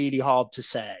really hard to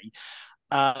say.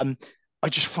 I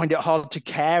just find it hard to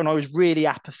care. And I was really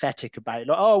apathetic about it.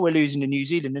 Like, oh, we're losing to New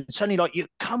Zealand. And suddenly like,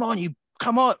 come on.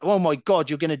 Oh my God,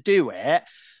 you're going to do it.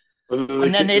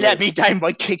 And then they let me down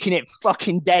by kicking it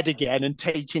fucking dead again and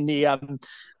taking the,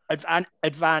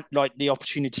 like the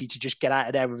opportunity to just get out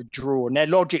of there with a draw, and their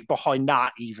logic behind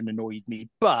that even annoyed me.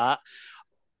 But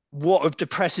what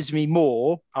depresses me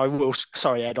more,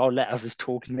 sorry Ed, I'll let others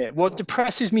talk in a minute. What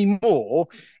depresses me more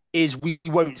is we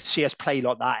won't see us play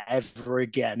like that ever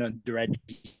again under Ed.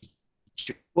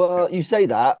 Well, you say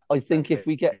that. I think if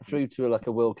we get through to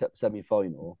a World Cup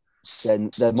semi-final, then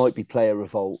there might be player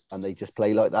revolt and they just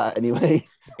play like that anyway.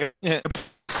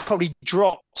 Probably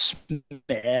drop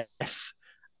Smith.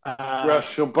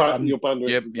 Rush, you're banned.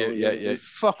 Yeah.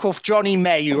 Fuck off, Johnny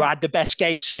May, who had the best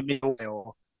game.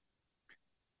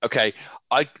 Okay,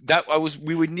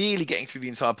 we were nearly getting through the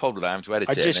entire pod without having to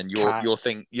edit it, and your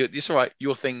thing. It's all right.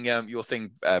 Your thing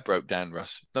broke down,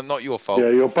 Russ. Not your fault. Yeah,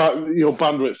 your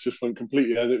bandwidth just went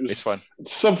completely. And it was. It's fine.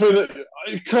 Something that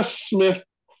Chris Smith.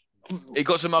 It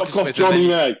got to Marcus Smith. Johnny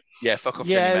May. Yeah, fuck off.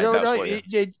 Yeah,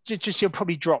 you'll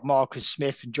probably drop Marcus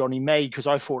Smith and Johnny May, because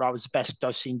I thought that was the best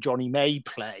I've seen Johnny May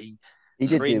play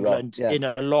for England in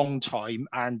a long time,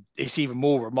 and it's even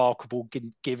more remarkable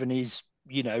given his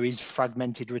his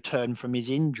fragmented return from his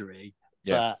injury.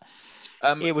 Yeah.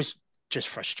 But it was just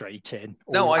frustrating.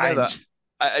 No, I know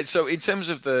that. So in terms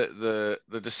of the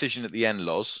decision at the end,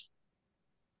 Loz,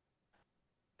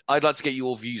 I'd like to get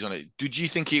your views on it. Did you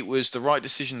think it was the right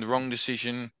decision, the wrong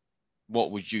decision?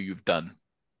 What would you've done?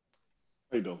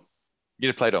 Played on. You'd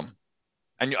have played on.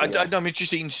 And I'm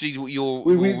interested to see what your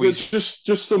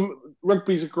just some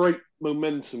rugby's a great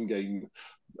momentum game.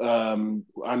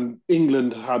 And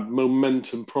England had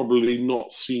momentum probably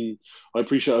not seen. I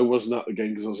appreciate I wasn't at the game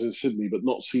because I was in Sydney, but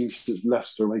not seen since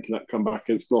Leicester making that comeback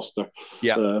against Gloucester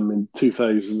in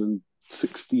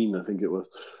 2016, I think it was.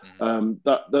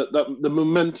 That the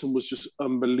momentum was just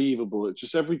unbelievable. It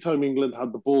just every time England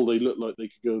had the ball, they looked like they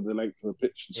could go the length of the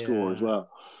pitch and score as well.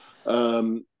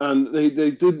 And they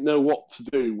didn't know what to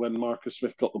do when Marcus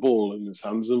Smith got the ball in his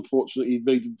hands. Unfortunately, he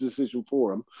made the decision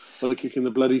for him by kicking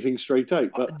the bloody thing straight out.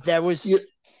 But there was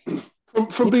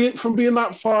from being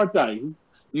that far down,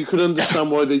 you could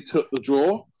understand why they took the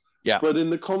draw. Yeah. But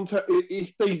in the context,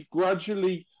 if they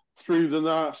gradually through the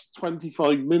last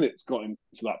 25 minutes got into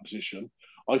that position,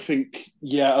 I think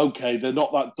they're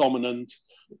not that dominant.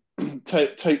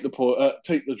 Take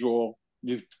the draw.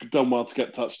 You've done well to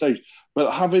get to that stage.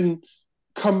 But having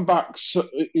come back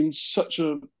in such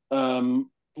a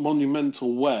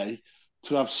monumental way,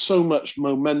 to have so much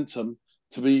momentum,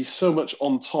 to be so much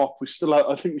on top,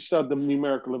 I think we still had the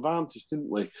numerical advantage, didn't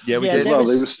we? Yeah, we did. Well,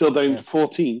 they were still down to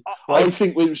 14. I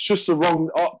think it was just the wrong.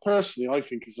 Personally, I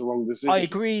think it's the wrong decision. I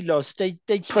agree, Loz.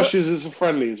 Especially as it's a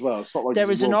friendly as well. It's not like there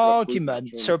was an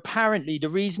argument. So apparently, the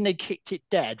reason they kicked it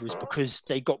dead was because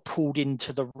they got pulled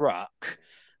into the ruck.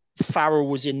 Farrell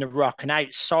was in the ruck, and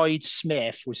outside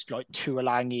Smith was like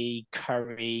Tuolangi,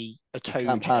 Curry, Itoje.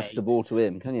 Can't pass the ball to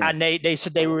him, can you? And they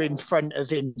said they were in front of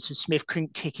him, so Smith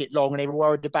couldn't kick it long, and they were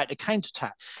worried about the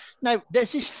counter-attack. Now,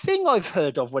 there's this thing I've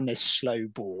heard of when there's slow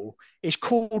ball. It's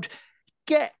called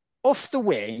get off the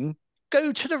wing,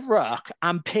 go to the ruck,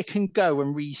 and pick and go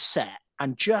and reset.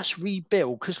 And just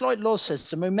rebuild, because like Loz says,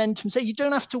 the momentum. You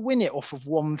don't have to win it off of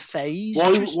one phase.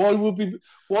 Why would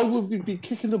we be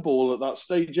kicking the ball at that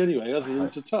stage anyway, other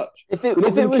than to touch? If it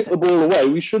was the ball away,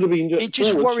 we should have been. It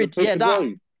just worried.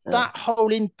 That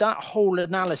whole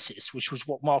analysis, which was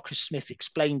what Marcus Smith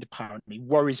explained, apparently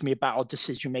worries me about our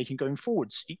decision making going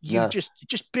forwards. You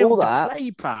just build the play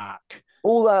back.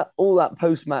 All that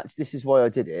post match. This is why I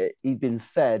did it. He'd been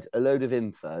fed a load of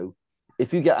info.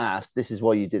 If you get asked, this is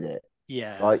why you did it.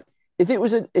 Yeah. Right. If it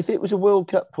was a World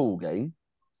Cup pool game,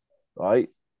 right?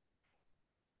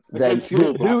 Then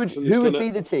who would be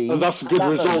the team? Oh, that's a good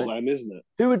result, then, isn't it?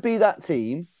 Who would be that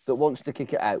team that wants to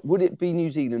kick it out? Would it be New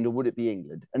Zealand or would it be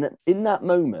England? And in that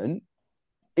moment,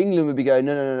 England would be going,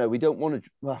 no, we don't want to.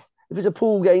 Well, if it's a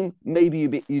pool game,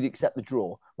 maybe you'd accept the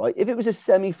draw, right? If it was a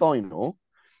semi-final,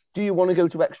 do you want to go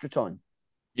to extra time?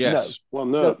 Yes. No. Well,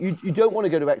 no. You don't want to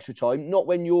go to extra time. Not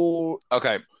when you're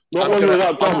okay. I'm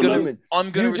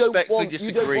going to respectfully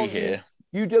disagree here.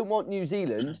 You don't want New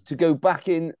Zealand to go back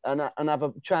in and have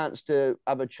a chance to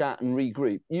have a chat and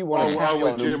regroup. You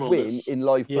want to win in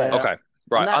live play. Okay,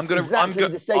 right. I'm going to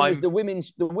the same as the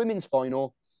women's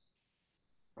final.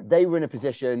 They were in a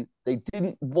position they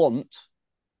didn't want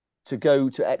to go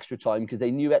to extra time because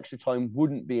they knew extra time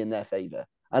wouldn't be in their favour.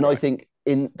 And I think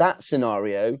in that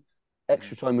scenario,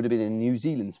 extra time would have been in New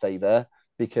Zealand's favour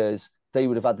because they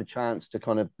would have had the chance to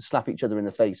kind of slap each other in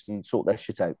the face and sort their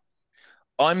shit out.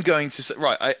 I'm going to say,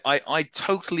 right, I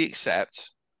totally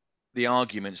accept the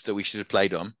arguments that we should have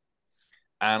played on.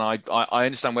 And I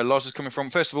understand where Loz is coming from.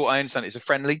 First of all, I understand it's a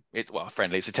friendly. It's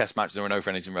a test match. There are no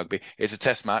friendlies in rugby. It's a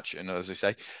test match, and as I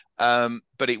say,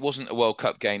 but it wasn't a World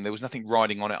Cup game. There was nothing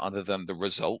riding on it other than the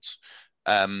result.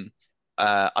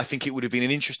 I think it would have been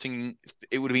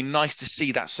it would have been nice to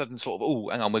see that sudden sort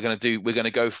of, hang on, we're going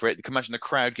to go for it. You can imagine the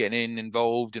crowd getting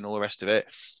involved and all the rest of it.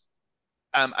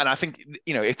 And I think,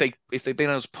 if they'd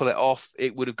been able to pull it off,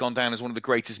 it would have gone down as one of the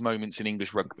greatest moments in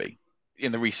English rugby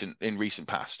in recent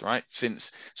past, right?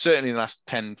 Since certainly in the last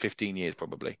 10, 15 years,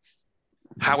 probably.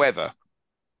 However,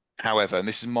 and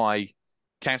this is my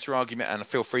counter argument, and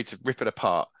feel free to rip it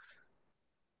apart.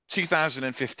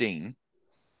 2015,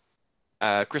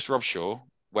 Chris Robshaw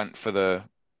went for the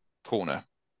corner.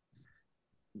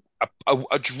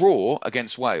 A draw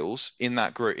against Wales in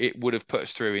that group, it would have put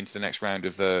us through into the next round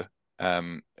of the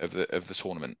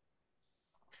tournament.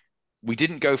 We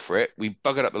didn't go for it. We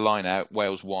buggered up the line out.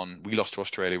 Wales won. We lost to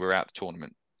Australia. We're out the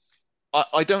tournament.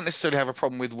 I don't necessarily have a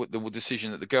problem with the decision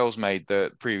that the girls made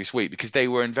the previous week because they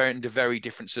were under very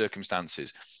different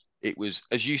circumstances. It was,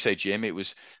 as you say, Jim, it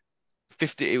was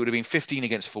 50. It would have been 15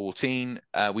 against 14.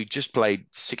 We just played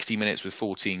 60 minutes with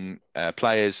 14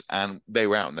 players, and they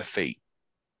were out on their feet.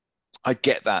 I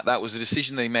get that. That was a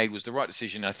decision they made, was the right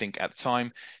decision, I think, at the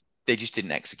time. They just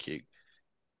didn't execute.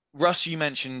 Russ, you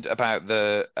mentioned about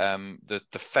the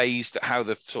phase, how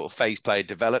the sort of phase play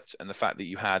developed, and the fact that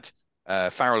you had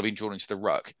Farrell being drawn into the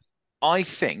ruck. I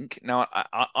think now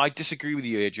I disagree with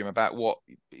you here, Jim, about what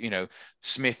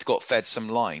Smith got fed some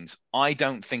lines. I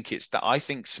don't think it's that. I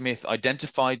think Smith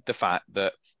identified the fact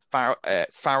that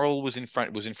Farrell was in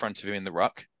front of him in the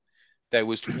ruck. There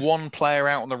was one player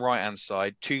out on the right hand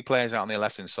side, two players out on the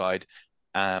left hand side.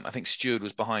 I think Stewart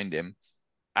was behind him,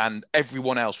 and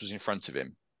everyone else was in front of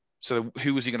him. So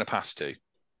who was he going to pass to? He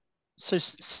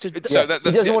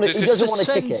doesn't want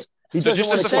to kick it. He doesn't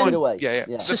want to send it away.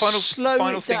 Yeah. So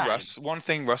final thing, Russ. One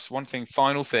thing,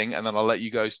 final thing, and then I'll let you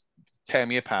guys tear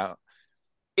me apart.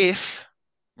 If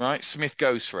Smith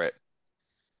goes for it,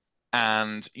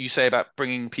 and you say about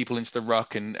bringing people into the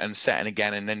ruck and setting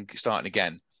again and then starting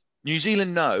again, New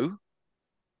Zealand know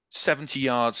 70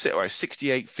 yards, or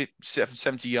 68,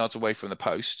 70 yards away from the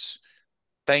posts.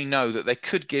 They know that they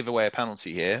could give away a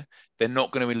penalty here. They're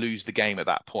not going to lose the game at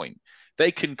that point.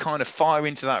 They can kind of fire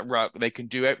into that ruck. They can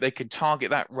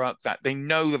target that ruck. That they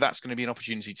know that's going to be an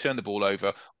opportunity to turn the ball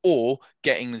over or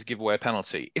get England to give away a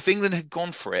penalty. If England had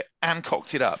gone for it and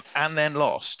cocked it up and then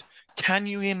lost, can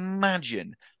you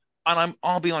imagine? And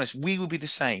I'll be honest, we would be the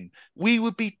same. We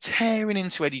would be tearing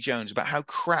into Eddie Jones about how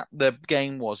crap the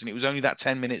game was, and it was only that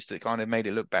 10 minutes that kind of made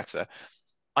it look better.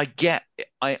 I get it.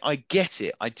 I get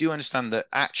it. I do understand that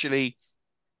actually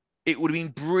it would have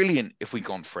been brilliant if we'd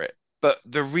gone for it. But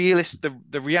the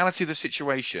reality of the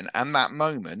situation and that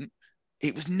moment,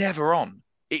 it was never on.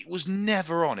 It was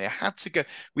never on. It had to go.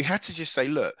 We had to just say,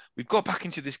 look, we've got back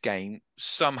into this game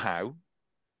somehow.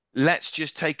 Let's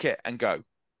just take it and go.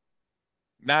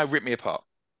 Now rip me apart.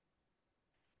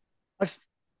 It's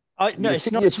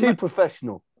not. You're too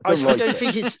professional. I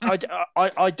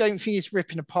don't think it's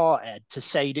ripping apart, Ed, to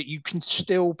say that you can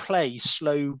still play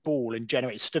slow ball and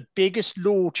generate. So the biggest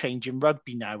law change in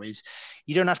rugby now is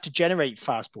you don't have to generate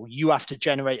fast ball. You have to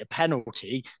generate a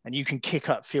penalty, and you can kick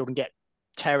up field and get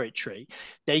territory.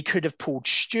 They could have pulled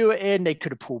Stewart in. They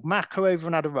could have pulled Mako over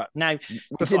another ruck. Now,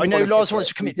 I know Lars wants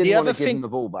to commit. The other thing, the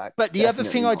ball back, but the other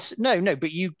thing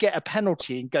but you get a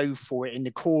penalty and go for it in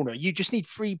the corner. You just need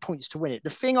 3 points to win it. The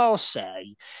thing I'll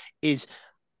say is,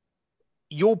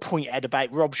 your point, Ed,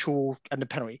 about Rob Shaw and the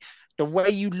penalty, the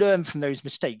way you learn from those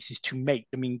mistakes is to make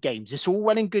them in games. It's all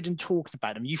well and good and talking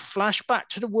about them. You flash back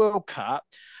to the World Cup,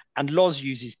 and Loz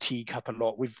uses teacup a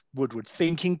lot with Woodward,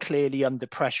 thinking clearly under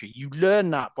pressure. You learn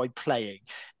that by playing.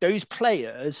 Those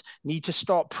players need to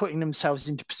start putting themselves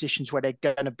into positions where they're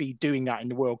going to be doing that in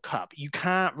the World Cup. You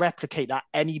can't replicate that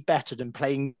any better than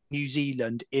playing New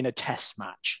Zealand in a test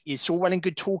match. It's all well and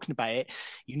good talking about it.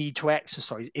 You need to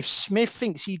exercise. If Smith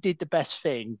thinks he did the best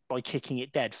thing by kicking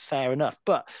it dead, fair enough.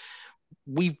 But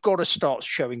we've got to start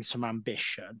showing some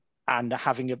ambition and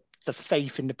having the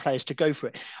faith in the players to go for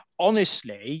it.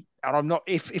 Honestly, and I'm not,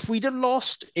 if we'd have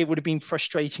lost, it would have been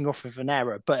frustrating off of an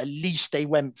error, but at least they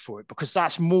went for it, because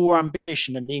that's more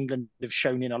ambition than England have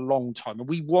shown in a long time. And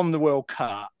we won the World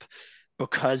Cup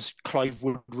because Clive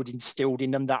Woodward instilled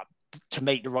in them that to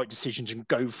make the right decisions and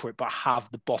go for it, but have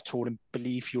the bottle and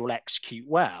believe you'll execute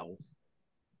well.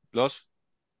 Loss?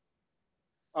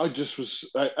 I just was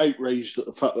outraged at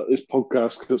the fact that this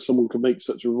podcast, because someone can make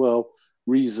such a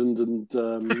reasoned and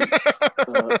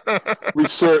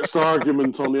researched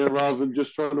argument on here rather than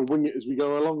just trying to wing it as we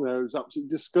go along. There, it was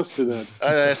absolutely disgusting.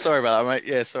 Ed. Sorry about that, mate.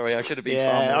 Yeah, sorry, I should have been.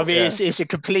 Yeah, I mean, it's a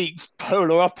complete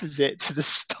polar opposite to the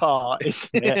start, isn't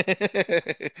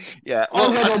it? Yeah, I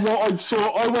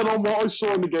went on what I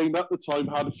saw in the game at the time.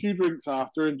 Had a few drinks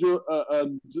after, and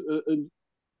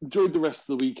enjoyed the rest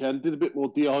of the weekend, did a bit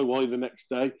more DIY the next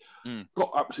day,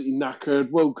 got absolutely knackered,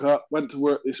 woke up, went to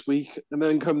work this week, and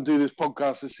then come do this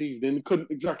podcast this evening.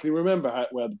 Couldn't exactly remember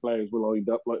where the players were lined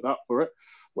up like that for it.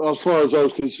 Well, as far as I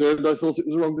was concerned, I thought it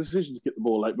was the wrong decision to get the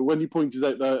ball out. But when you pointed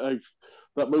out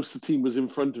that most of the team was in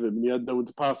front of him and he had no one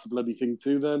to pass the bloody thing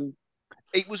to, then...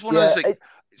 It was one of those... It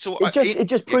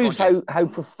just proves how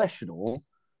professional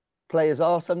players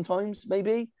are sometimes,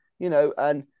 maybe,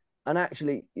 and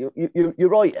actually, you're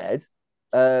right, Ed.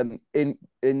 In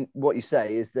what you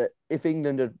say is that if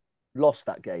England had lost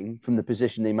that game from the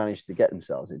position they managed to get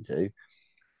themselves into,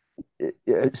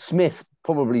 Smith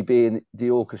probably being the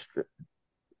orchestra,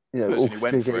 person who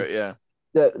went for it, yeah,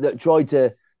 that tried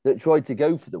to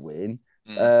go for the win,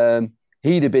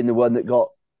 he'd have been the one that got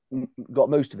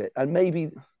most of it, and maybe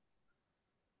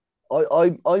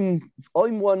I'm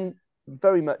one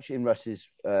very much in Russ's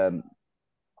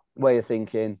way of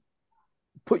thinking.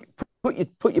 Put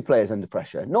your players under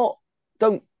pressure.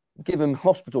 Don't give them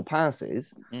hospital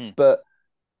passes, but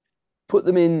put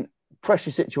them in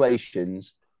pressure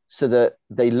situations so that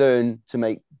they learn to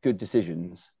make good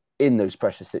decisions in those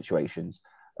pressure situations.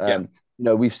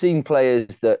 We've seen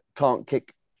players that can't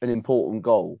kick an important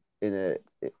goal in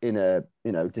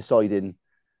a deciding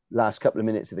last couple of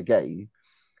minutes of the game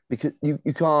because you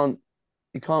can't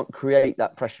create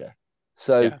that pressure.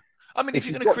 So I mean, if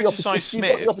you're going to criticize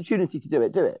Smith, you've got the opportunity to do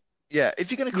it, do it. Yeah, if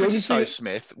you're going to criticize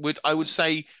Smith, I would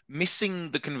say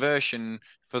missing the conversion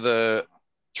for the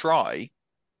try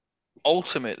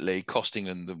ultimately costing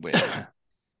them the win.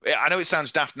 I know it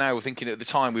sounds daft now. We're thinking at the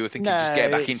time we were thinking just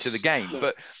get back into the game,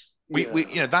 but we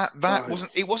that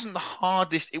wasn't the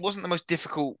hardest. It wasn't the most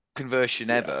difficult conversion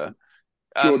ever.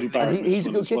 He's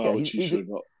a good kicker.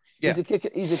 He's a kicker.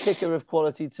 He's a kicker of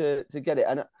quality to get it,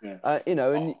 and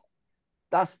and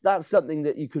that's something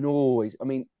that you can always. I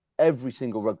mean, every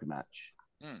single rugby match.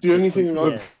 The only thing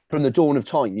from the dawn of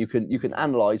time, you can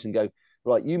analyze and go,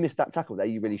 right, you missed that tackle there,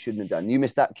 you really shouldn't have done. You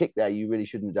missed that kick there, you really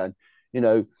shouldn't have done.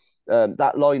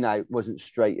 That line out wasn't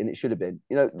straight and it should have been.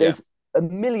 There's a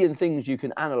million things you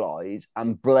can analyze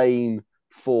and blame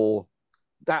for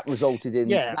that resulted in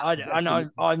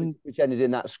which ended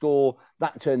in that score,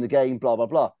 that turned the game, blah blah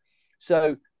blah.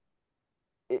 So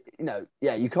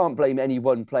you can't blame any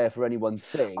one player for any one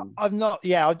thing. And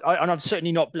I'm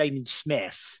certainly not blaming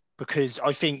Smith, because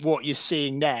I think what you're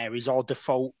seeing there is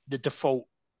the default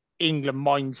England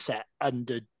mindset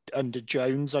under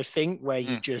Jones, I think, where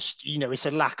you just, it's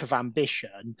a lack of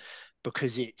ambition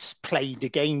because it's played a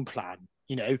game plan.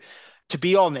 To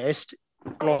be honest,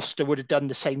 Gloucester would have done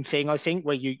the same thing, I think,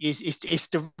 where it's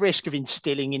the risk of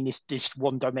instilling in this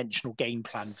one-dimensional game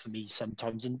plan for me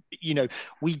sometimes. And,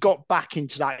 we got back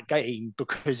into that game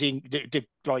because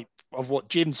of what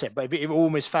Jim said, but it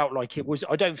almost felt like it was,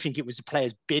 I don't think it was the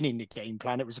players binning the game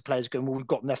plan. It was the players going, well, we've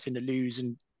got nothing to lose,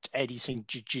 and Eddie saying,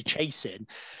 you're chasing.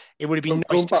 It would have been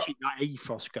nice to keep that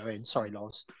ethos going. Sorry,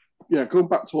 Lars. Yeah, going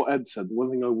back to what Ed said, the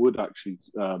one thing I would actually,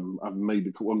 I've made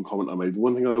the one comment I made, the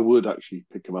one thing I would actually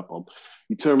pick him up on,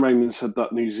 he turned around and said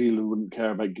that New Zealand wouldn't care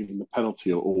about giving the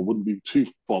penalty or wouldn't be too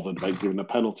bothered about giving a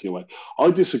penalty away. I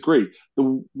disagree.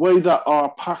 The way that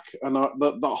our pack and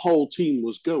that whole team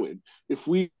was going, if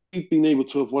we'd been able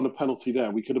to have won a penalty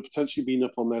there, we could have potentially been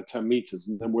up on their 10 metres,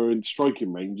 and then we're in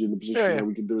striking range in the position where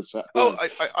we can do a set. Oh,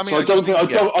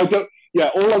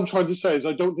 all I'm trying to say is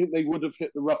I don't think they would have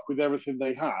hit the ruck with everything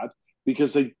they had,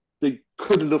 because they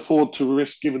couldn't afford to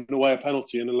risk giving away a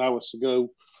penalty and allow us to go.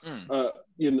 I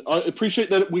appreciate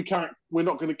that we're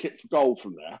not going to kick for goal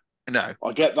from there. No,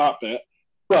 I get that bit,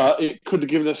 but it could have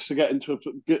given us to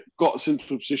got us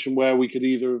into a position where we could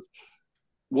either have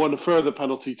won a further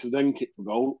penalty to then kick for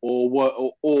goal,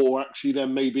 or actually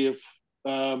then maybe have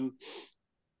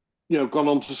gone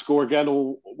on to score again,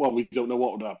 or we don't know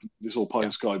what would happen. This all pie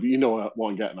in sky, but you know what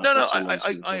I'm getting at. No,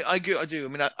 I do. I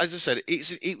mean, as I said,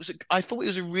 I thought it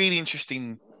was a really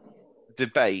interesting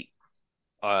debate,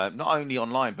 not only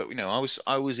online, but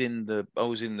I was in the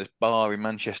bar in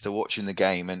Manchester watching the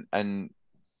game, and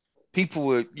people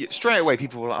were straight away.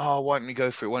 People were like, "Oh, why don't we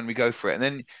go for it? Why don't we go for it?" And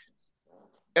then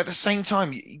at the same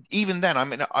time, even then, I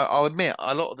mean, I'll admit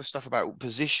a lot of the stuff about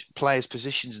players'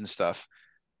 positions and stuff.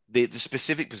 The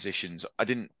specific positions I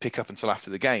didn't pick up until after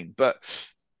the game, but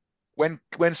when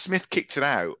Smith kicked it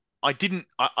out, I didn't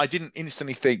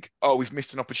instantly think, oh, we've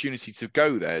missed an opportunity to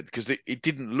go there, because it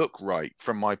didn't look right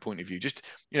from my point of view. Just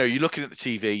you're looking at the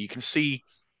TV, you can see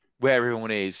where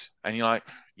everyone is, and you're like,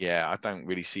 yeah, I don't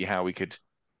really see how we could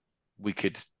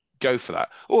go for that.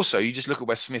 Also, you just look at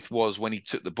where Smith was when he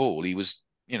took the ball. He was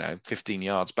 15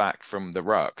 yards back from the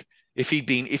ruck. If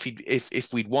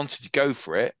we'd wanted to go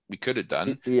for it, we could have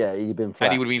done. Yeah, he'd been flat.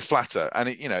 And he would have been flatter. And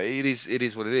it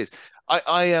is what it is.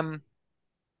 I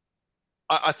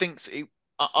think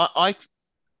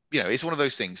it's one of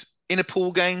those things. In a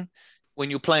pool game, when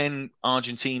you're playing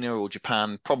Argentina or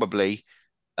Japan, probably,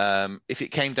 if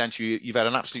it came down to you've had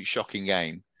an absolute shocking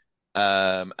game,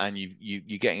 and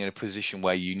you're getting in a position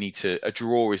where you need to, a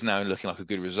draw is now looking like a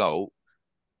good result,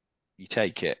 you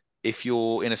take it. If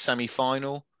you're in a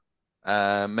semi-final,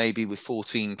 maybe with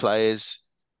 14 players,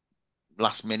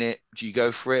 last minute, do you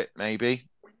go for it? Maybe.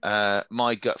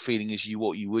 My gut feeling is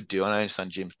what you would do. And I understand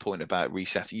Jim's point about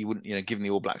resetting. You wouldn't, giving the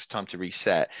All Blacks time to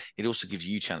reset. It also gives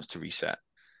you a chance to reset.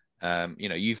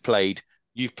 You've played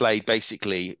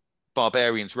basically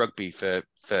Barbarians rugby for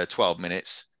 12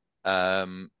 minutes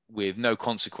with no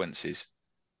consequences.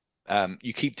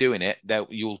 You keep doing it,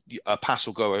 a pass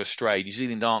will go astray. New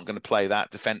Zealand aren't going to play that.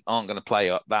 Defence aren't going to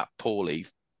play that poorly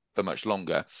for much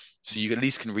longer. So you at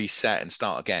least can reset and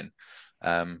start again.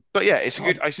 But yeah, it's a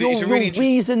good. It's a really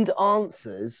reasoned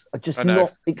answers are just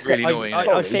not acceptable. Really annoying,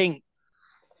 I think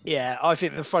Yeah, I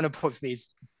think the final point for me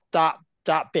is that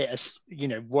bit,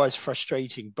 was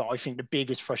frustrating, but I think the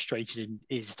biggest frustrating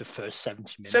is the first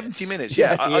 70 minutes. 70 minutes,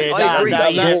 Yeah. I agree.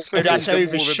 That's for me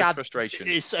the more of the frustration.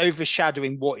 It's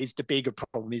overshadowing what is the bigger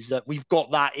problem, is that we've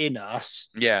got that in us.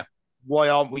 Yeah. Why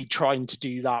aren't we trying to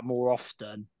do that more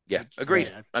often? Yeah, agreed.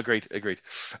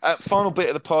 Final bit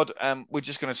of the pod. We're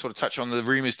just going to sort of touch on the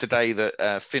rumours today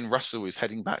that Finn Russell is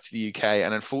heading back to the UK,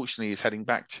 and unfortunately is heading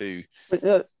back to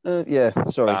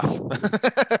sorry,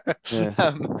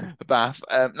 Bath.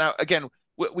 Now, again,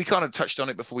 we kind of touched on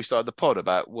it before we started the pod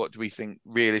about what do we think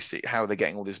realistic, how they're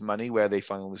getting all this money, where they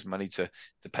find all this money to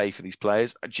pay for these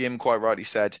players. Jim quite rightly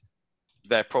said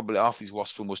they're probably half these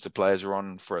Wasp and Worcester players are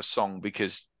on for a song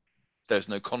because there's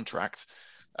no contract.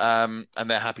 And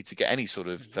they're happy to get any sort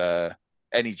of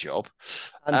any job.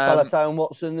 And Faletau and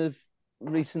Watson have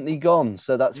recently gone,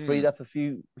 so that's freed up a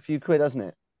few quid, hasn't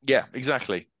it? Yeah,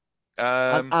 exactly.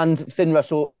 And Finn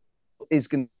Russell is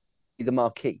going to be the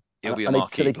marquee. He'll be a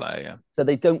marquee player, yeah. So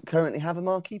they don't currently have a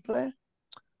marquee player?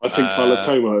 I think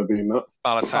Faletau might have been that.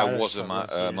 Faletau was a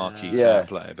marquee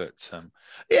player, but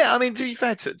I mean, to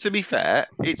be fair,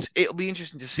 it'll be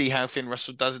interesting to see how Finn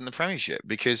Russell does in the Premiership,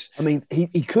 because I mean,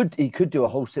 he could do a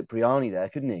whole Cipriani there,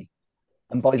 couldn't he?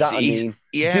 And by that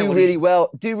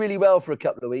do really well for a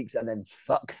couple of weeks and then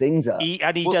fuck things up. He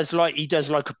does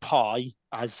like a pie,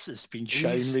 as has been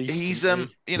shown recently. He's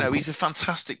a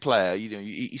fantastic player.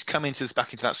 He's come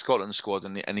back into that Scotland squad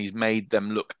and he's made them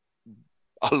look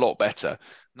a lot better.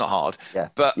 Not hard. Yeah.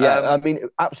 But I mean,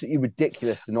 absolutely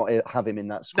ridiculous to not have him in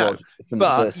that squad.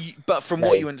 No, but from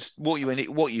what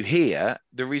you hear,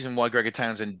 the reason why Gregor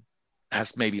Townsend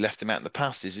has maybe left him out in the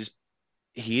past is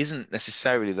he isn't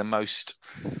necessarily the most,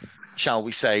 shall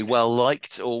we say, well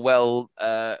liked or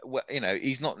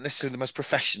he's not necessarily the most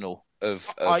professional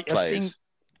of players.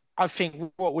 I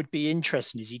think what would be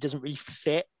interesting is he doesn't really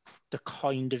fit the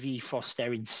kind of ethos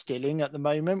they're instilling at the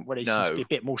moment, where they seem to be a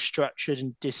bit more structured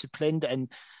and disciplined. And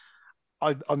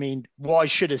I mean, what I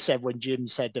should have said when Jim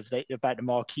said about the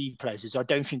marquee players is I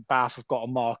don't think Bath have got a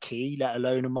marquee, let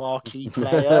alone a marquee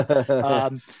player.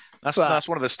 That's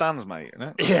one of the stands, mate,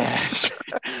 isn't it? Yeah.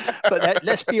 But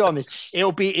let's be honest,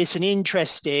 it's an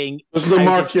interesting. Does the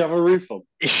marquee have a roof on?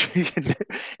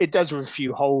 It does with a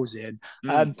few holes in.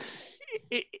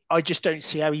 I just don't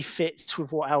see how he fits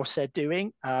with what else they're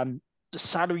doing. The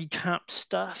salary cap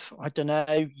stuff, I don't know.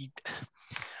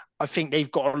 I think they've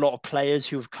got a lot of players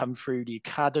who have come through the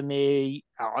academy.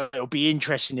 It'll be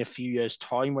interesting in a few years'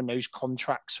 time when those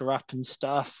contracts are up and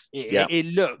stuff. It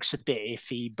looks a bit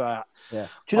iffy, but yeah.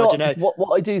 Do you know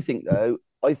what I do think though?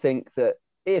 I think that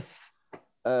if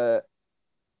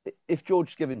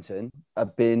George Skivington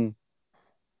had been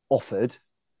offered,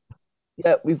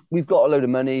 yeah, we've got a load of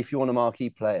money. If you want a marquee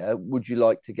player, would you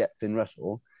like to get Finn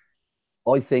Russell?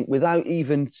 I think without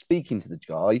even speaking to the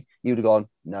guy, he would have gone,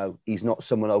 no, he's not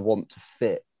someone I want to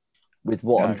fit with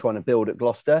what I'm trying to build at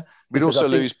Gloucester. We'd also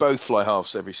lose both fly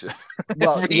halves every year.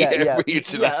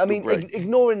 I mean,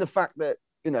 ignoring the fact that,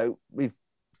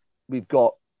 we've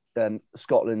got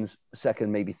Scotland's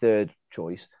second, maybe third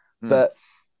choice. But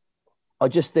I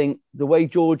just think the way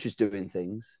George is doing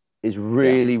things is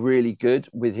really, really good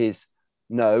with his,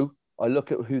 I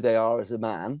look at who they are as a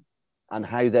man and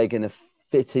how they're going to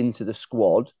fit into the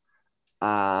squad,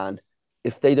 and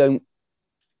if they don't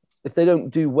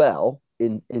do well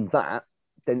in that,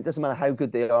 then it doesn't matter how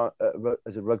good they are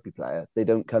as a rugby player, they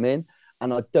don't come in.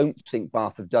 And I don't think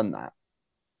Bath have done that.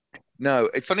 No,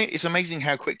 it's funny. It's amazing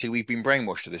how quickly we've been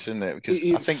brainwashed to this, isn't it? Because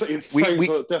I think it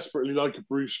sounds desperately like a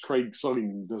Bruce Craig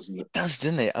signing, doesn't it? It does,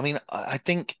 doesn't it? I mean, I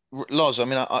think, Loz,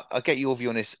 I get your view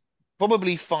on this.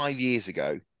 Probably 5 years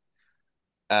ago,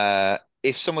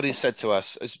 if somebody said to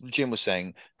us, as Jim was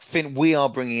saying, we are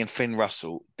bringing in Finn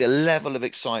Russell, the level of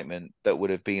excitement that would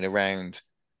have been around,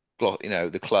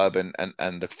 the club and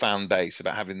the fan base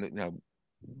about having,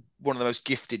 one of the most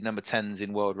gifted number 10s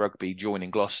in world rugby joining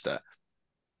Gloucester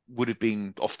would have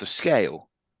been off the scale.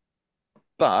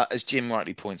 But as Jim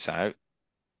rightly points out,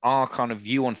 our kind of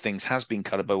view on things has been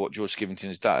coloured by what George Skivington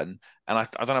has done. And I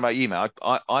don't know about you, mate.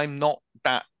 I'm not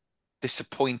that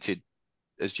disappointed.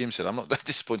 As Jim said, I'm not that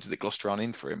disappointed that Gloucester aren't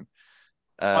in for him.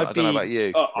 I don't know about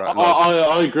you.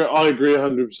 I agree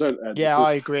 100%. Ed, yeah,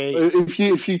 I agree.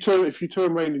 If you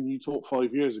turn around and you talk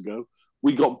 5 years ago,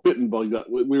 we got bitten by that.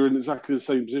 We were in exactly the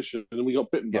same position, and we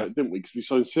got bitten by it, didn't we? Because we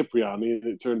signed Cipriani, and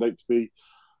it turned out to be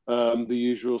the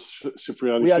usual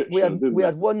Cipriani. We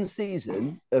had one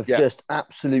season of just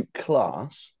absolute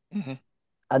class,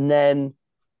 and then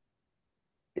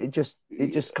it just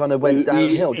kind of went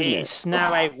downhill, didn't it? It's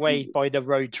now outweighed by the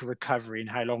road to recovery and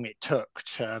how long it took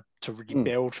to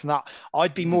rebuild from that.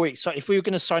 I'd be more excited if we were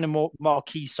going to sign a more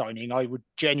marquee signing. I would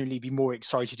genuinely be more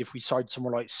excited if we signed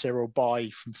someone like Cyril Bay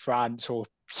from France, or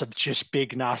some just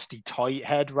big nasty tight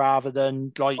head, rather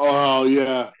than like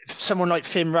someone like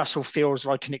Finn Russell feels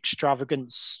like an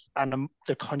extravagance and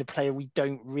the kind of player we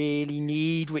don't really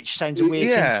need, which sounds a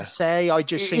weird thing to say. I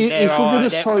just think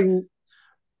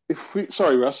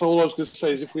sorry, Russ, all I was going to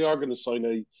say is if we are going to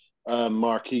sign a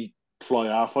marquee fly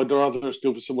half, I'd rather us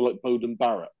go for someone like Bowden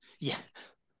Barrett. Yeah.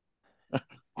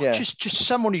 Just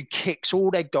someone who kicks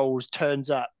all their goals, turns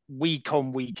up week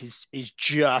on week, is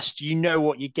just, you know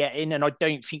what you're getting, and I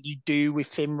don't think you do with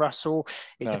Finn Russell.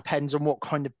 It depends on what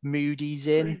kind of mood he's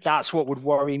in. That's what would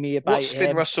worry me about What's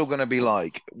Finn Russell going to be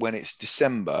like when it's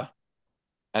December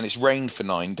and it's rained for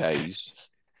 9 days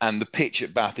and the pitch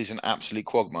at Bath is an absolute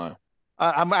quagmire?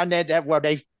 And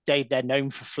they're known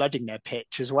for flooding their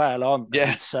pitch as well, aren't they?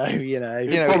 Yeah. So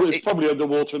it's probably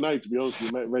underwater now, to be honest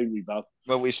with you. Rain we've had.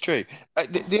 Well, it's true.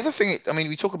 The other thing, I mean,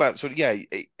 we talk about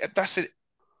that's an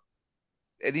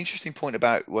interesting point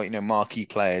about marquee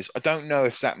players. I don't know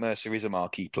if Zach Mercer is a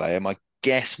marquee player. My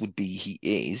guess would be he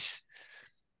is,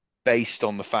 based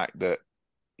on the fact that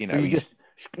he's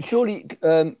surely.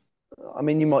 I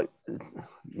mean, you might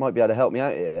be able to help me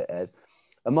out here, Ed.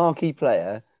 A marquee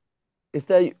player. If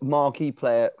they marquee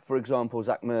player, for example,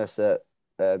 Zach Mercer,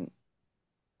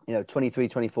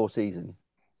 23-24 season,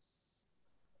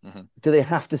 do they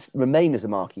have to remain as a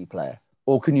marquee player?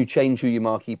 Or can you change who your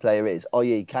marquee player is?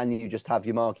 I.e., can you just have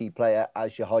your marquee player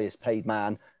as your highest paid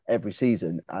man every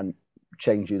season and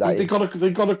change who that is? They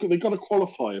got to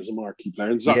qualify as a marquee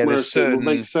player. And Zach Mercer will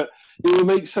make sense. It will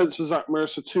make sense for Zach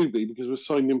Mercer to be, because we're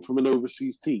signing him from an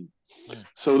overseas team.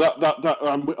 So that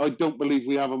I don't believe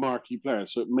we have a marquee player,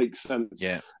 so it makes sense.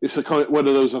 Yeah, it's a kind of one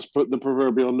of those that's the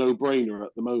proverbial no-brainer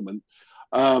at the moment.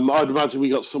 I'd imagine we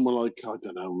got someone like, I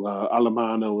don't know,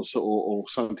 Alemano or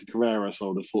Santi Carrera. So I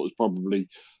would have thought it's probably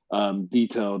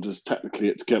detailed as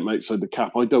technically to get him outside the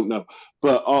cap. I don't know,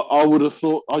 but I would have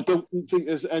thought, I don't think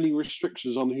there's any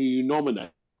restrictions on who you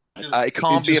nominate. It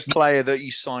can't be a player that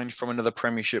you signed from another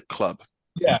Premiership club.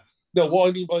 Yeah. No, what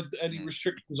I mean by any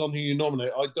restrictions on who you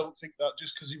nominate, I don't think that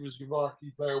just because he was your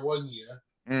marquee player 1 year,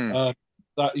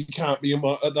 that he can't be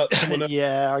that someone else.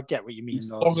 Yeah, I get what you mean. As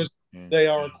long as they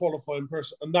are a qualifying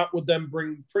person, and that would then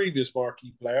bring the previous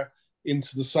marquee player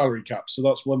into the salary cap. So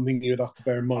that's one thing you'd have to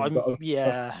bear in mind.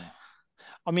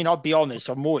 I mean, I'll be honest,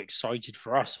 I'm more excited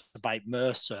for us about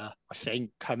Mercer, I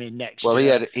think, coming next year.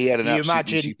 Well, he had an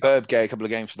absolutely superb couple of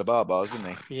games for the Barbars,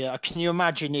 didn't he? Yeah, can you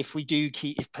imagine if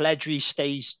Pellegrini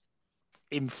stays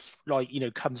in,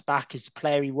 comes back as the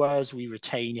player he was, we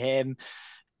retain him,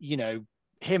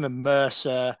 him and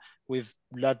Mercer with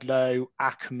Ludlow,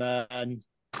 Ackerman,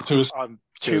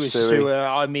 Tuisua.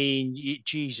 I mean,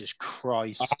 Jesus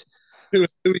Christ.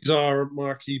 He's our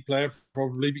marquee player,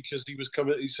 probably because he was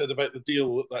coming. He said about the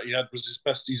deal that he had was his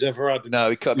best he's ever had. No,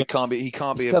 he can't be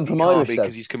because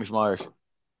he's coming from Irish.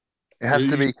 It has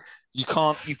to be. You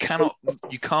can't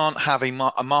have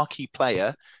a marquee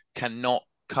player cannot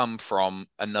come from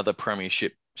another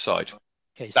Premiership side.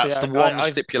 Okay, that's the one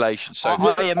stipulation. So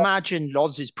I imagine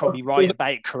Loz is probably right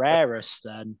about Carreras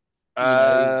then.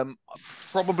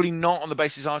 Probably not, on the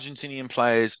basis Argentinian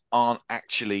players aren't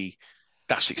actually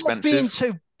that's expensive. Being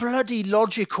so bloody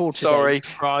logical today, sorry,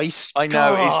 Price. I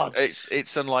know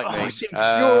it's unlike me. It's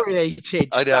infuriated.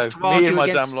 I know. Me and my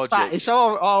damn logic. It's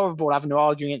horrible having to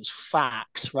argue against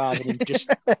facts rather than just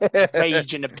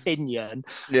rage and opinion.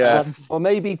 Yeah. Or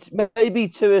maybe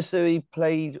Tuisua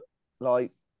played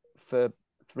for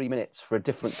 3 minutes for a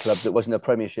different club that wasn't a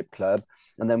Premiership club,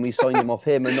 and then we signed him off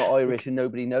him and not Irish, and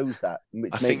nobody knows that.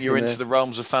 I think you're into the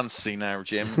realms of fantasy now,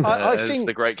 Jim. I think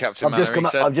the great Captain Mallory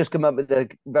said. I've just come up with a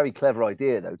very clever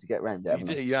idea, though, to get around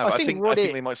it. Yeah, I think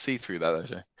they might see through that,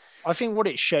 though. I think what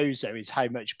it shows, though, is how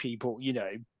much people,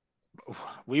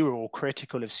 we were all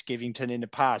critical of Skivington in the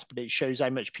past, but it shows how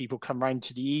much people come round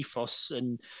to the ethos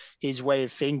and his way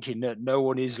of thinking, that no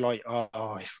one is like,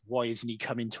 why isn't he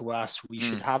coming to us? We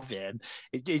should have him.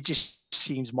 It just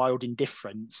seems mild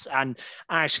indifference, and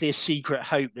actually a secret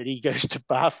hope that he goes to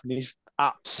Bath and is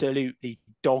absolutely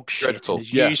dog shit and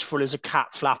as useful as a cat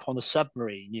flap on a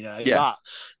submarine.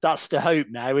 That's the hope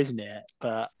now, isn't it?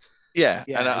 But and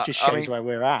it just shows where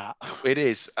we're at. It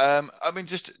is.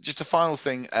 Just a final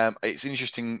thing. It's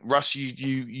interesting, Russ.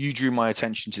 You drew my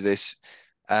attention to this,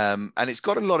 and it's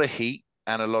got a lot of heat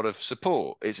and a lot of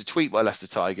support. It's a tweet by Leicester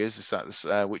Tigers,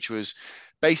 which was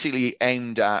basically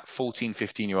aimed at 14,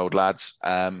 15-year-old lads.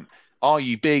 Are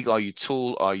you big? Are you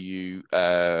tall? Are you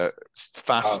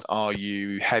fast? Are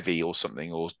you heavy or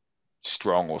something, or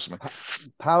strong or something?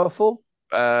 Powerful?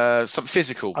 Some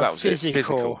physical. That was physical. it.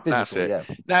 Physical. That's it. Yeah.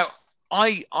 Now,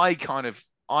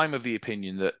 I'm of the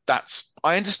opinion that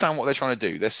I understand what they're trying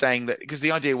to do. They're saying that because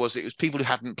the idea was it was people who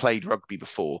hadn't played rugby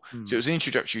before, so it was an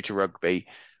introductory to rugby,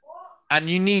 and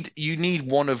you need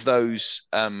one of those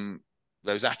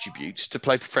attributes to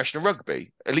play professional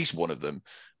rugby, at least one of them.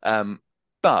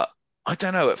 But I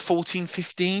don't know, at 14,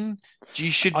 15,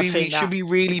 should we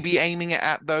really be aiming it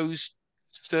at those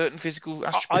certain physical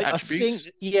attributes? I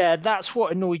think, that's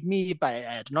what annoyed me about it,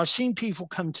 Ed. And I've seen people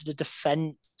come to the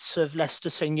defence of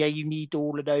Leicester saying, you need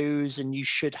all of those and you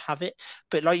should have it.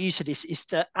 But like you said, it's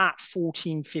the at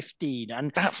 14, 15.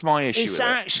 And that's my issue. It's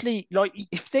actually like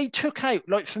if they took out,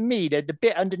 like for me, the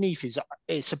bit underneath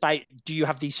it's about, do you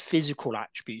have these physical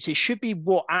attributes? It should be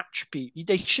what attribute.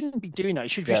 They shouldn't be doing that.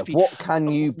 It should just be what can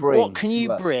you bring? What can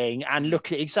you bring? And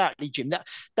look at exactly, Jim.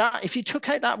 That if you took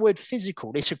out that word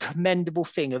physical, it's a commendable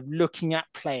thing of looking at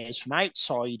players from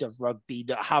outside of rugby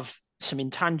that have some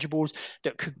intangibles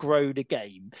that could grow the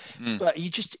game. But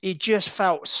it just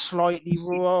felt slightly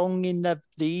wrong in the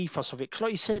ethos of it. Because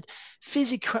like you said,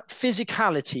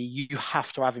 physicality you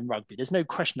have to have in rugby. There's no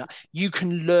question that you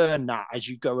can learn that as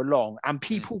you go along, and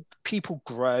people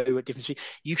grow at different speeds.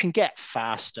 You can get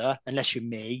faster, unless you're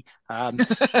me.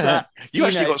 You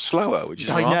actually got slower, which is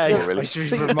remarkable, really.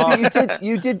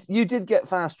 You did get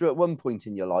faster at one point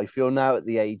in your life. You're now at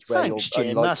the age where Thanks,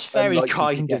 Jim. That's very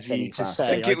kind of you to say.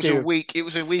 I think it was a week. It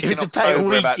was a week. It was about a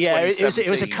week. It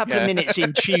was a couple of minutes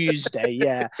in Tuesday.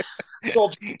 Yeah.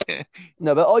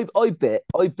 No, but I bit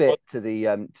to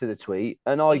the tweet,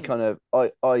 and I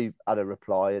had a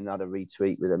reply and had a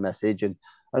retweet with a message, and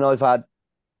I've had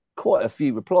quite a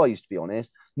few replies, to be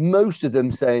honest. Most of them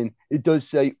saying it does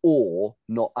say or,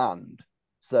 not and.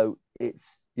 So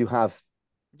it's you have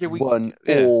one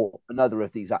or another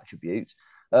of these attributes.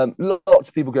 Lots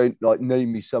of people going like,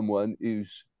 name me someone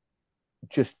who's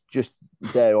just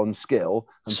there on skill.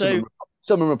 And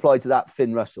someone replied to that,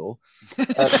 Finn Russell.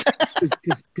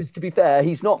 Because to be fair,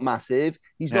 he's not massive.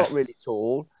 He's not really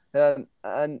tall. And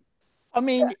I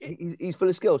mean, he's full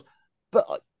of skills.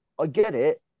 But I get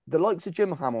it. The likes of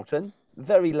Jim Hamilton,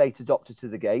 very late adopter to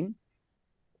the game.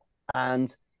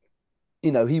 And,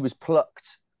 he was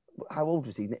plucked. How old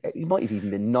was he? He might have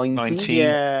even been 19.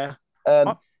 Yeah.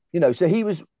 So he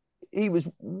was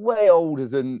way older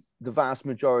than the vast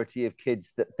majority of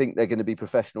kids that think they're going to be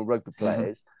professional rugby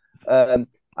players. And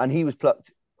he was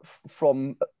plucked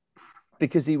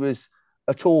because he was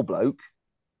a tall bloke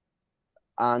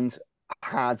and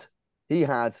he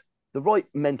had the right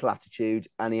mental attitude,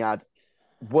 and he had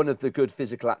one of the good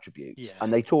physical attributes,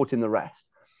 and they taught him the rest.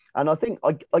 And I think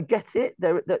I get it.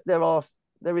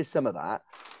 There is some of that.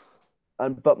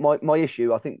 But my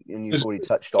issue, I think, and you've already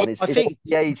touched on, is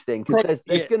the age thing. Because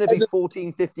there's going to be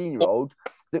 14, 15-year-olds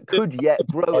that could yet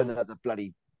grow another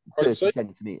bloody 30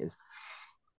 centimetres.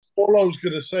 All I was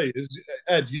going to say is,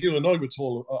 Ed, you and I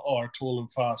are tall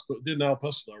and fast, but it didn't help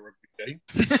us in our rugby game.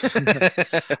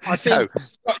 I think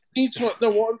what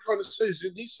I'm trying to say is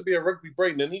it needs to be a rugby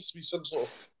brain. There needs to be some sort of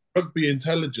rugby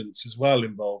intelligence as well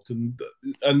involved.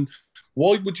 And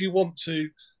why would you want to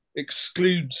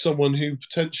exclude someone who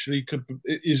potentially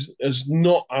is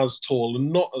not as tall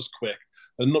and not as quick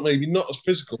and not as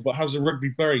physical, but has a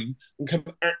rugby brain and can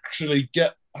actually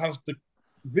has the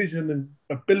vision and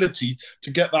ability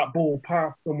to get that ball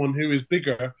past someone who is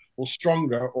bigger or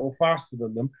stronger or faster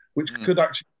than them, which could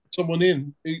actually put someone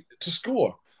in to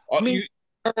score. You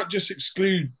can't just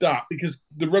exclude that, because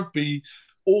the rugby,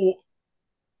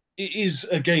 it is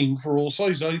a game for all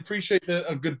sizes. I appreciate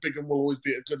that a good big one will always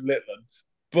be a good little one,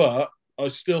 but I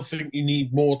still think you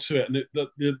need more to it. And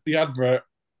the advert,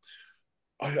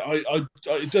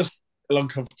 it does feel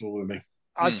uncomfortable with me.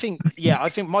 I think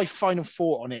my final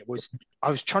thought on it was, I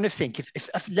was trying to think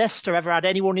if Leicester ever had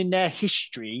anyone in their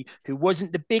history who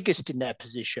wasn't the biggest in their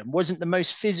position, wasn't the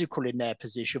most physical in their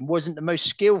position, wasn't the most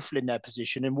skillful in their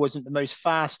position, and wasn't the most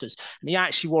fastest. And he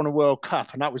actually won a World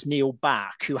Cup, and that was Neil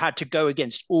Back, who had to go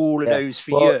against all of those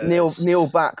for years. Neil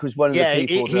Back was one of the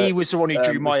people. He was the one who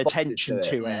drew my attention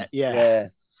to it. Yeah.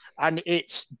 And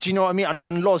it's, do you know what I mean?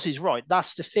 And Loz is right.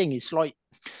 That's the thing. It's like,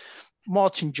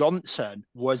 Martin Johnson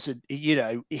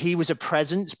he was a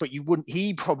presence, but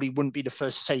he probably wouldn't be the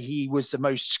first to say he was the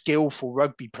most skillful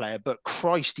rugby player, but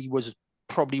Christ, he was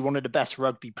probably one of the best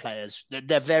rugby players.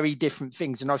 They're very different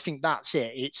things. And I think that's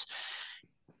it. It's,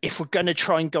 if we're going to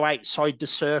try and go outside the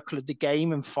circle of the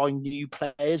game and find new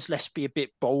players, let's be a bit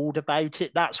bold about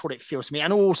it. That's what it feels to me.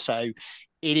 And also,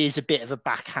 it is a bit of a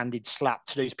backhanded slap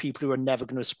to those people who are never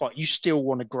going to spot. You still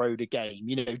want to grow the game.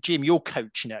 You know, Jim, you're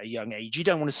coaching at a young age. You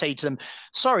don't want to say to them,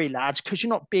 sorry, lads, because you're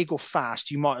not big or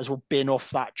fast, you might as well bin off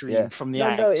that dream from the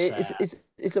outset. No,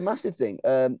 it's a massive thing.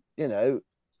 You know,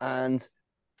 and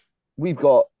I've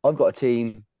got a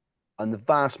team, and the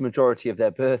vast majority of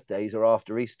their birthdays are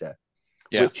after Easter,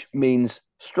 which means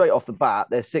straight off the bat,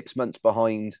 they're 6 months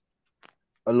behind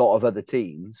a lot of other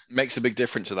teams. Makes a big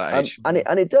difference at that age. And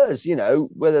it does, you know,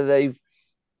 whether they've,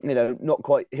 you know, not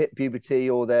quite hit puberty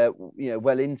or they're, you know,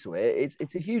 well into it,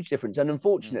 it's a huge difference. And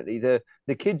unfortunately, the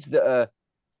kids that are,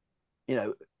 you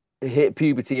know, hit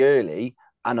puberty early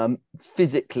and are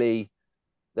physically,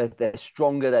 they're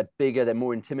stronger, they're bigger, they're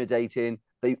more intimidating.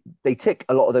 They tick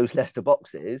a lot of those Leicester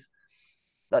boxes.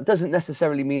 That doesn't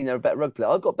necessarily mean they're a better rugby player.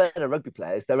 I've got better rugby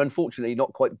players. They're unfortunately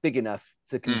not quite big enough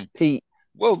to compete.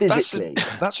 Well, that's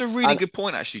a really good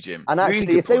point, actually, Jim. And actually,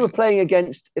 really if they were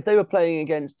playing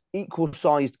against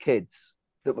equal-sized kids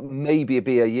that would maybe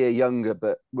be a year younger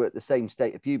but were at the same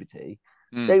state of puberty,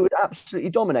 they would absolutely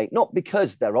dominate. Not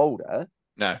because they're older,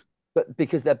 but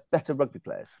because they're better rugby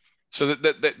players. So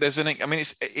there's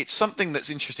it's something that's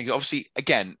interesting. Obviously,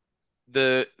 again,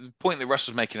 the point that Russ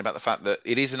was making about the fact that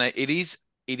it is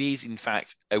in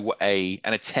fact an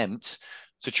attempt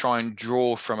to try and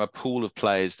draw from a pool of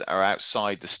players that are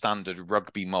outside the standard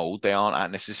rugby mold. They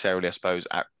aren't necessarily, I suppose,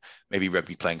 at maybe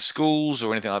rugby playing schools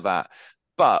or anything like that.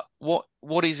 But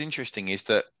what is interesting is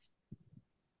that,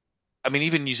 I mean,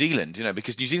 even New Zealand, you know,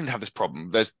 because New Zealand have this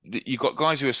problem. You've got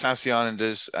guys who are South Sea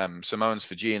Islanders, Samoans,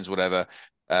 Fijians, whatever,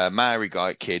 Maori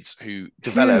kids who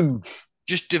develop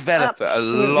at a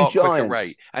lot quicker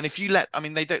rate. And if you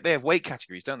they have weight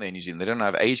categories, don't they, in New Zealand? They don't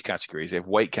have age categories, they have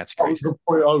weight categories. That was the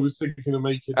point I was thinking of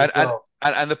making.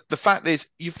 And the fact is,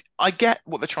 I get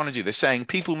what they're trying to do. They're saying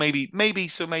people maybe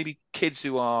kids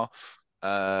who are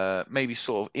maybe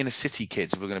sort of inner city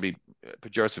kids, if we're going to be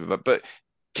pejorative, but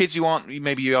kids who aren't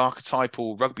maybe your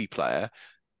archetypal rugby player,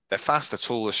 they're fast, they're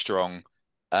tall, they're strong.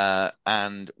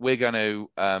 And we're going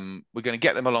to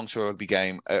get them along to a rugby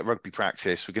game, rugby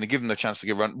practice. We're going to give them the chance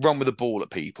to run with the ball at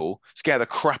people, scare the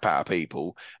crap out of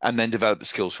people, and then develop the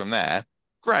skills from there.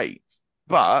 Great,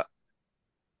 but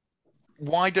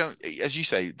why don't, as you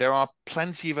say, there are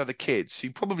plenty of other kids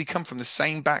who probably come from the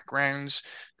same backgrounds,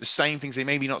 the same things. They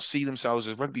maybe not see themselves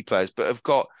as rugby players, but have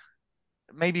got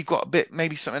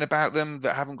something about them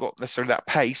that haven't got necessarily that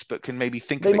pace, but can maybe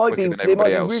think a bit quicker than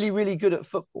everybody else. They might be really, really good at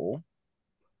football.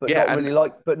 But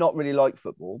not really like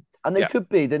football, and they could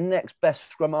be the next best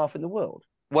scrum half in the world.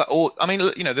 Well, or I mean,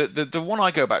 you know, the one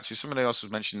I go back to, somebody else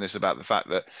was mentioning this about the fact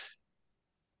that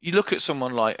you look at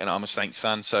someone like, and I'm a Saints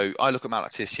fan, so I look at Matt Le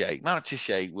Tissier. Matt Le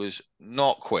Tissier was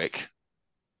not quick,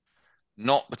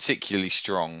 not particularly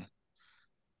strong.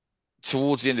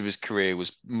 Towards the end of his career,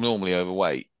 was normally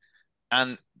overweight,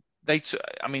 and one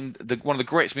of the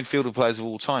greatest midfielder players of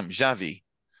all time, Xavi,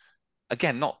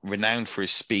 again, not renowned for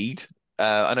his speed.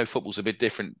 I know football's a bit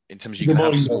different in terms of you can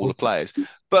have smaller players,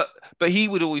 but he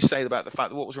would always say about the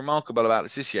fact that what was remarkable about Le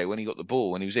Tissier when he got the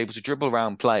ball, when he was able to dribble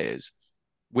around players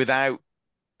without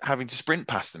having to sprint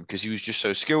past them because he was just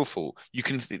so skillful.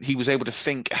 He was able to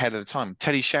think ahead of the time.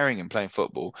 Teddy Sheringham playing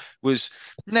football was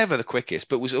never the quickest,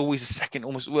 but was always a second.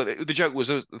 The joke was,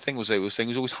 the thing was, they were saying,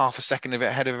 he was always half a second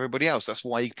ahead of everybody else. That's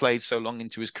why he played so long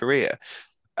into his career.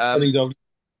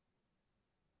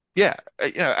 Yeah,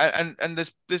 you know, and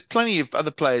there's plenty of other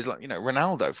players like, you know,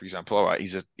 Ronaldo, for example. All right,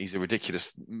 he's a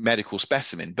ridiculous medical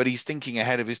specimen, but he's thinking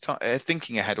ahead of his time,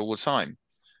 thinking ahead all the time.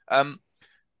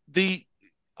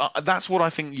 That's what I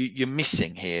think you're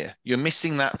missing here. You're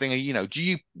missing that thing. You know, do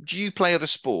you play other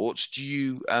sports? Do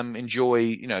you enjoy?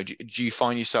 You know, do you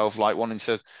find yourself like wanting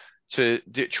to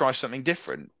try something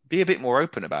different? Be a bit more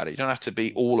open about it. You don't have to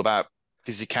be all about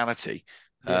physicality.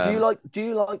 Do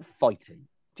you like fighting?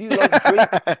 Do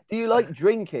you like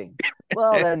drinking?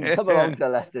 Well, then come along to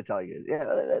Leicester Tigers. Yeah.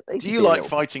 Do you like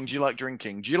fighting? Do you like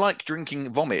drinking? Do you like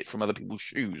drinking vomit from other people's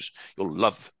shoes? You'll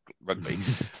love rugby.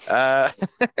 Yeah.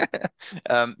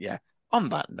 On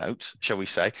that note, shall we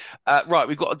say? Right,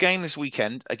 we've got a game this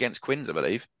weekend against Quins, I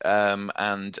believe,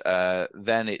 and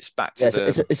then it's back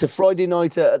to it's a Friday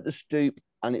night at the Stoop,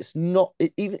 and it's not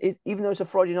even though it's a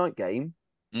Friday night game,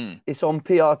 it's on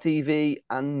PRTV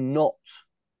and not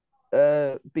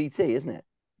BT, isn't it?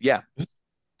 Yeah,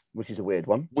 which is a weird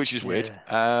one. Which is weird.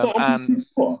 And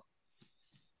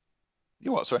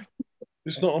you what? Sorry,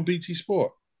 it's not on BT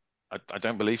Sport. I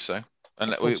don't believe so.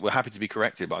 And we're happy to be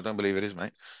corrected, but I don't believe it is,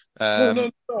 mate.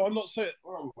 No, I'm not saying.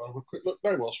 Oh, well, a quick look.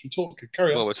 No, whilst we're talking,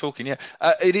 carry on. Well, we're talking, yeah.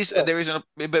 It is. Yeah. There is,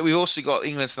 but we've also got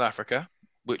England, South Africa,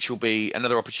 which will be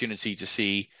another opportunity to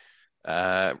see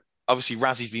obviously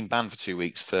Razzie's been banned for 2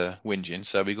 weeks for whinging,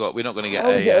 so we're not going to get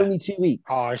How is it only 2 weeks?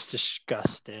 Oh, it's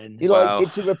disgusting.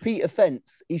 It's a repeat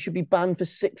offence. He should be banned for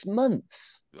 6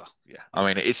 months. Well, yeah, I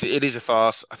mean it is a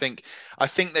farce. I think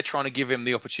they're trying to give him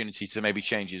the opportunity to maybe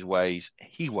change his ways.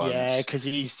 He won't. Yeah, because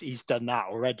he's done that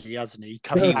already, hasn't he?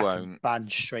 He won't. Banned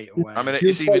straight away. I mean,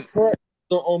 it's even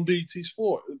not on BT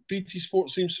Sport. BT Sport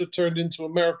seems to have turned into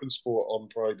American sport on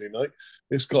Friday night.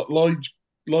 It's got live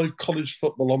college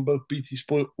football on both BT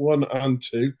Sport 1 and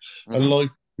 2, and live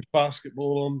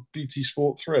basketball on BT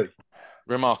Sport 3.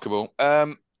 Remarkable.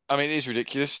 I mean, it is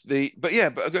ridiculous. But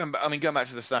going back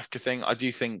to the South Africa thing, I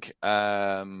do think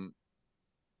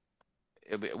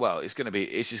it's just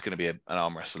going to be an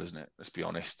arm wrestle, isn't it? Let's be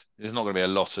honest. There's not going to be a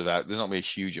lot of there's not going to be a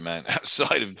huge amount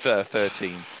outside of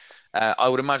 13. I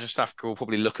would imagine South Africa will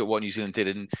probably look at what New Zealand did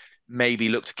and maybe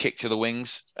look to kick to the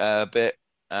wings a bit.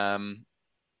 And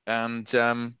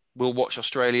we'll watch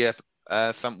Australia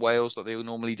thump Wales like they would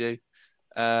normally do.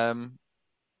 And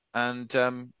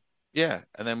then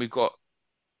we've got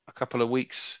a couple of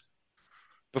weeks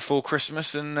before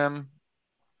Christmas and then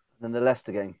the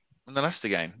Leicester game. And the Leicester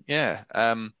game, yeah.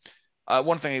 One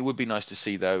thing it would be nice to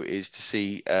see though is to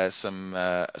see some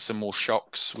more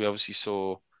shocks. We obviously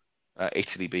saw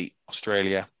Italy beat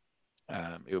Australia.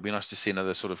 It would be nice to see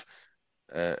another sort of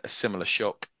a similar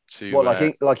shock to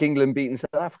like England beating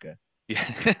South Africa. Yeah,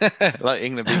 like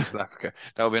England beating South Africa.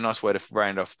 That would be a nice way to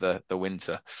round off the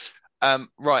winter.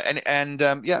 Right, and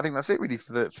I think that's it really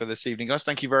for this evening, guys.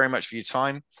 Thank you very much for your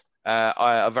time.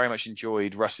 I very much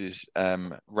enjoyed Russ's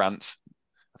rant.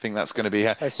 I think that's going to be.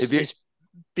 It's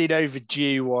been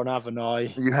overdue one, haven't I?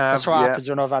 You have. That's what happens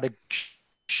when I've had a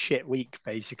shit week,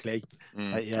 basically.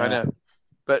 I know.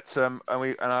 But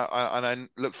I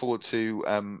look forward to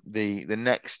the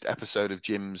next episode of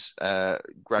Jim's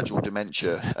gradual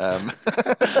dementia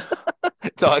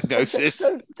diagnosis.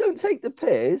 Don't take the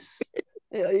piss.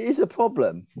 It is a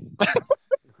problem.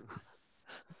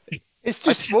 It's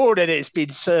just more than it's been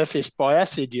surfaced by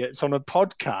us idiots on a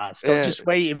podcast. I'm just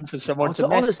waiting for someone to.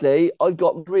 Honestly, I've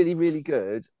got really, really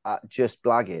good at just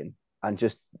blagging and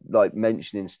just like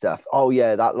mentioning stuff. Oh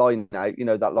yeah, that line out.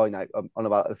 On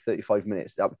about 35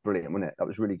 minutes. That was brilliant, wasn't it? That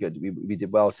was really good. We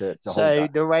did well to hold that.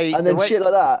 Shit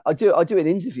like that. I do in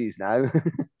interviews now.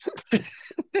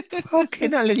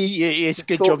 It's a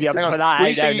good job you haven't put that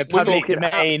out there in the public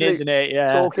domain, isn't it?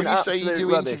 Yeah. When you say you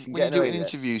do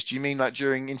interviews, do you mean like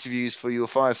during interviews for your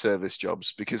fire service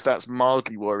jobs? Because that's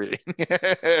mildly worrying.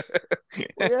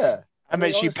 Yeah. How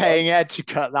much you paying Ed to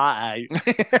cut that out?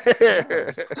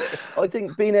 I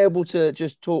think being able to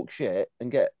just talk shit and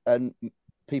get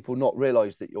people not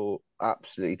realise that you're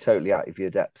absolutely totally out of your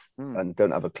depth and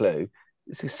don't have a clue,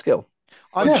 it's a skill.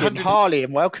 I'm Jim Harley,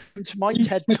 and welcome to my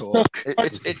TED Talk.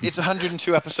 It's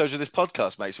 102 episodes of this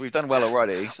podcast, mate. So we've done well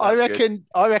already. So I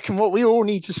reckon what we all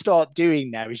need to start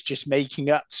doing now is just making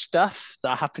up stuff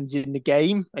that happens in the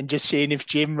game and just seeing if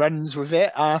Jim runs with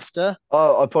it after.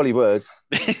 Oh, I probably would.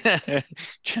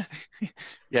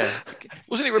 Yeah,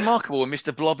 wasn't it remarkable when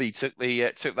Mr. Blobby took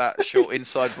that short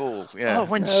inside ball? Yeah. Oh,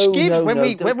 when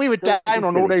we were down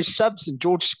on all those subs and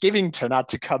George Skivington had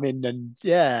to come in and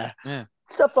yeah.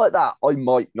 Stuff like that, I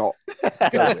might not.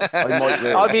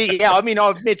 Admittedly,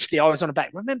 I was on a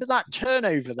back. Remember that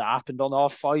turnover that happened on our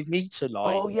 5 meter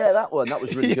line? Oh yeah, that one. That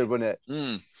was really good, wasn't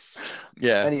it?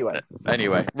 Yeah. Anyway,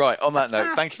 right. On that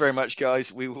note, thank you very much,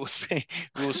 guys. We will speak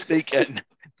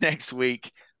next week,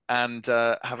 and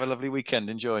have a lovely weekend.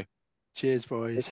 Enjoy. Cheers, boys.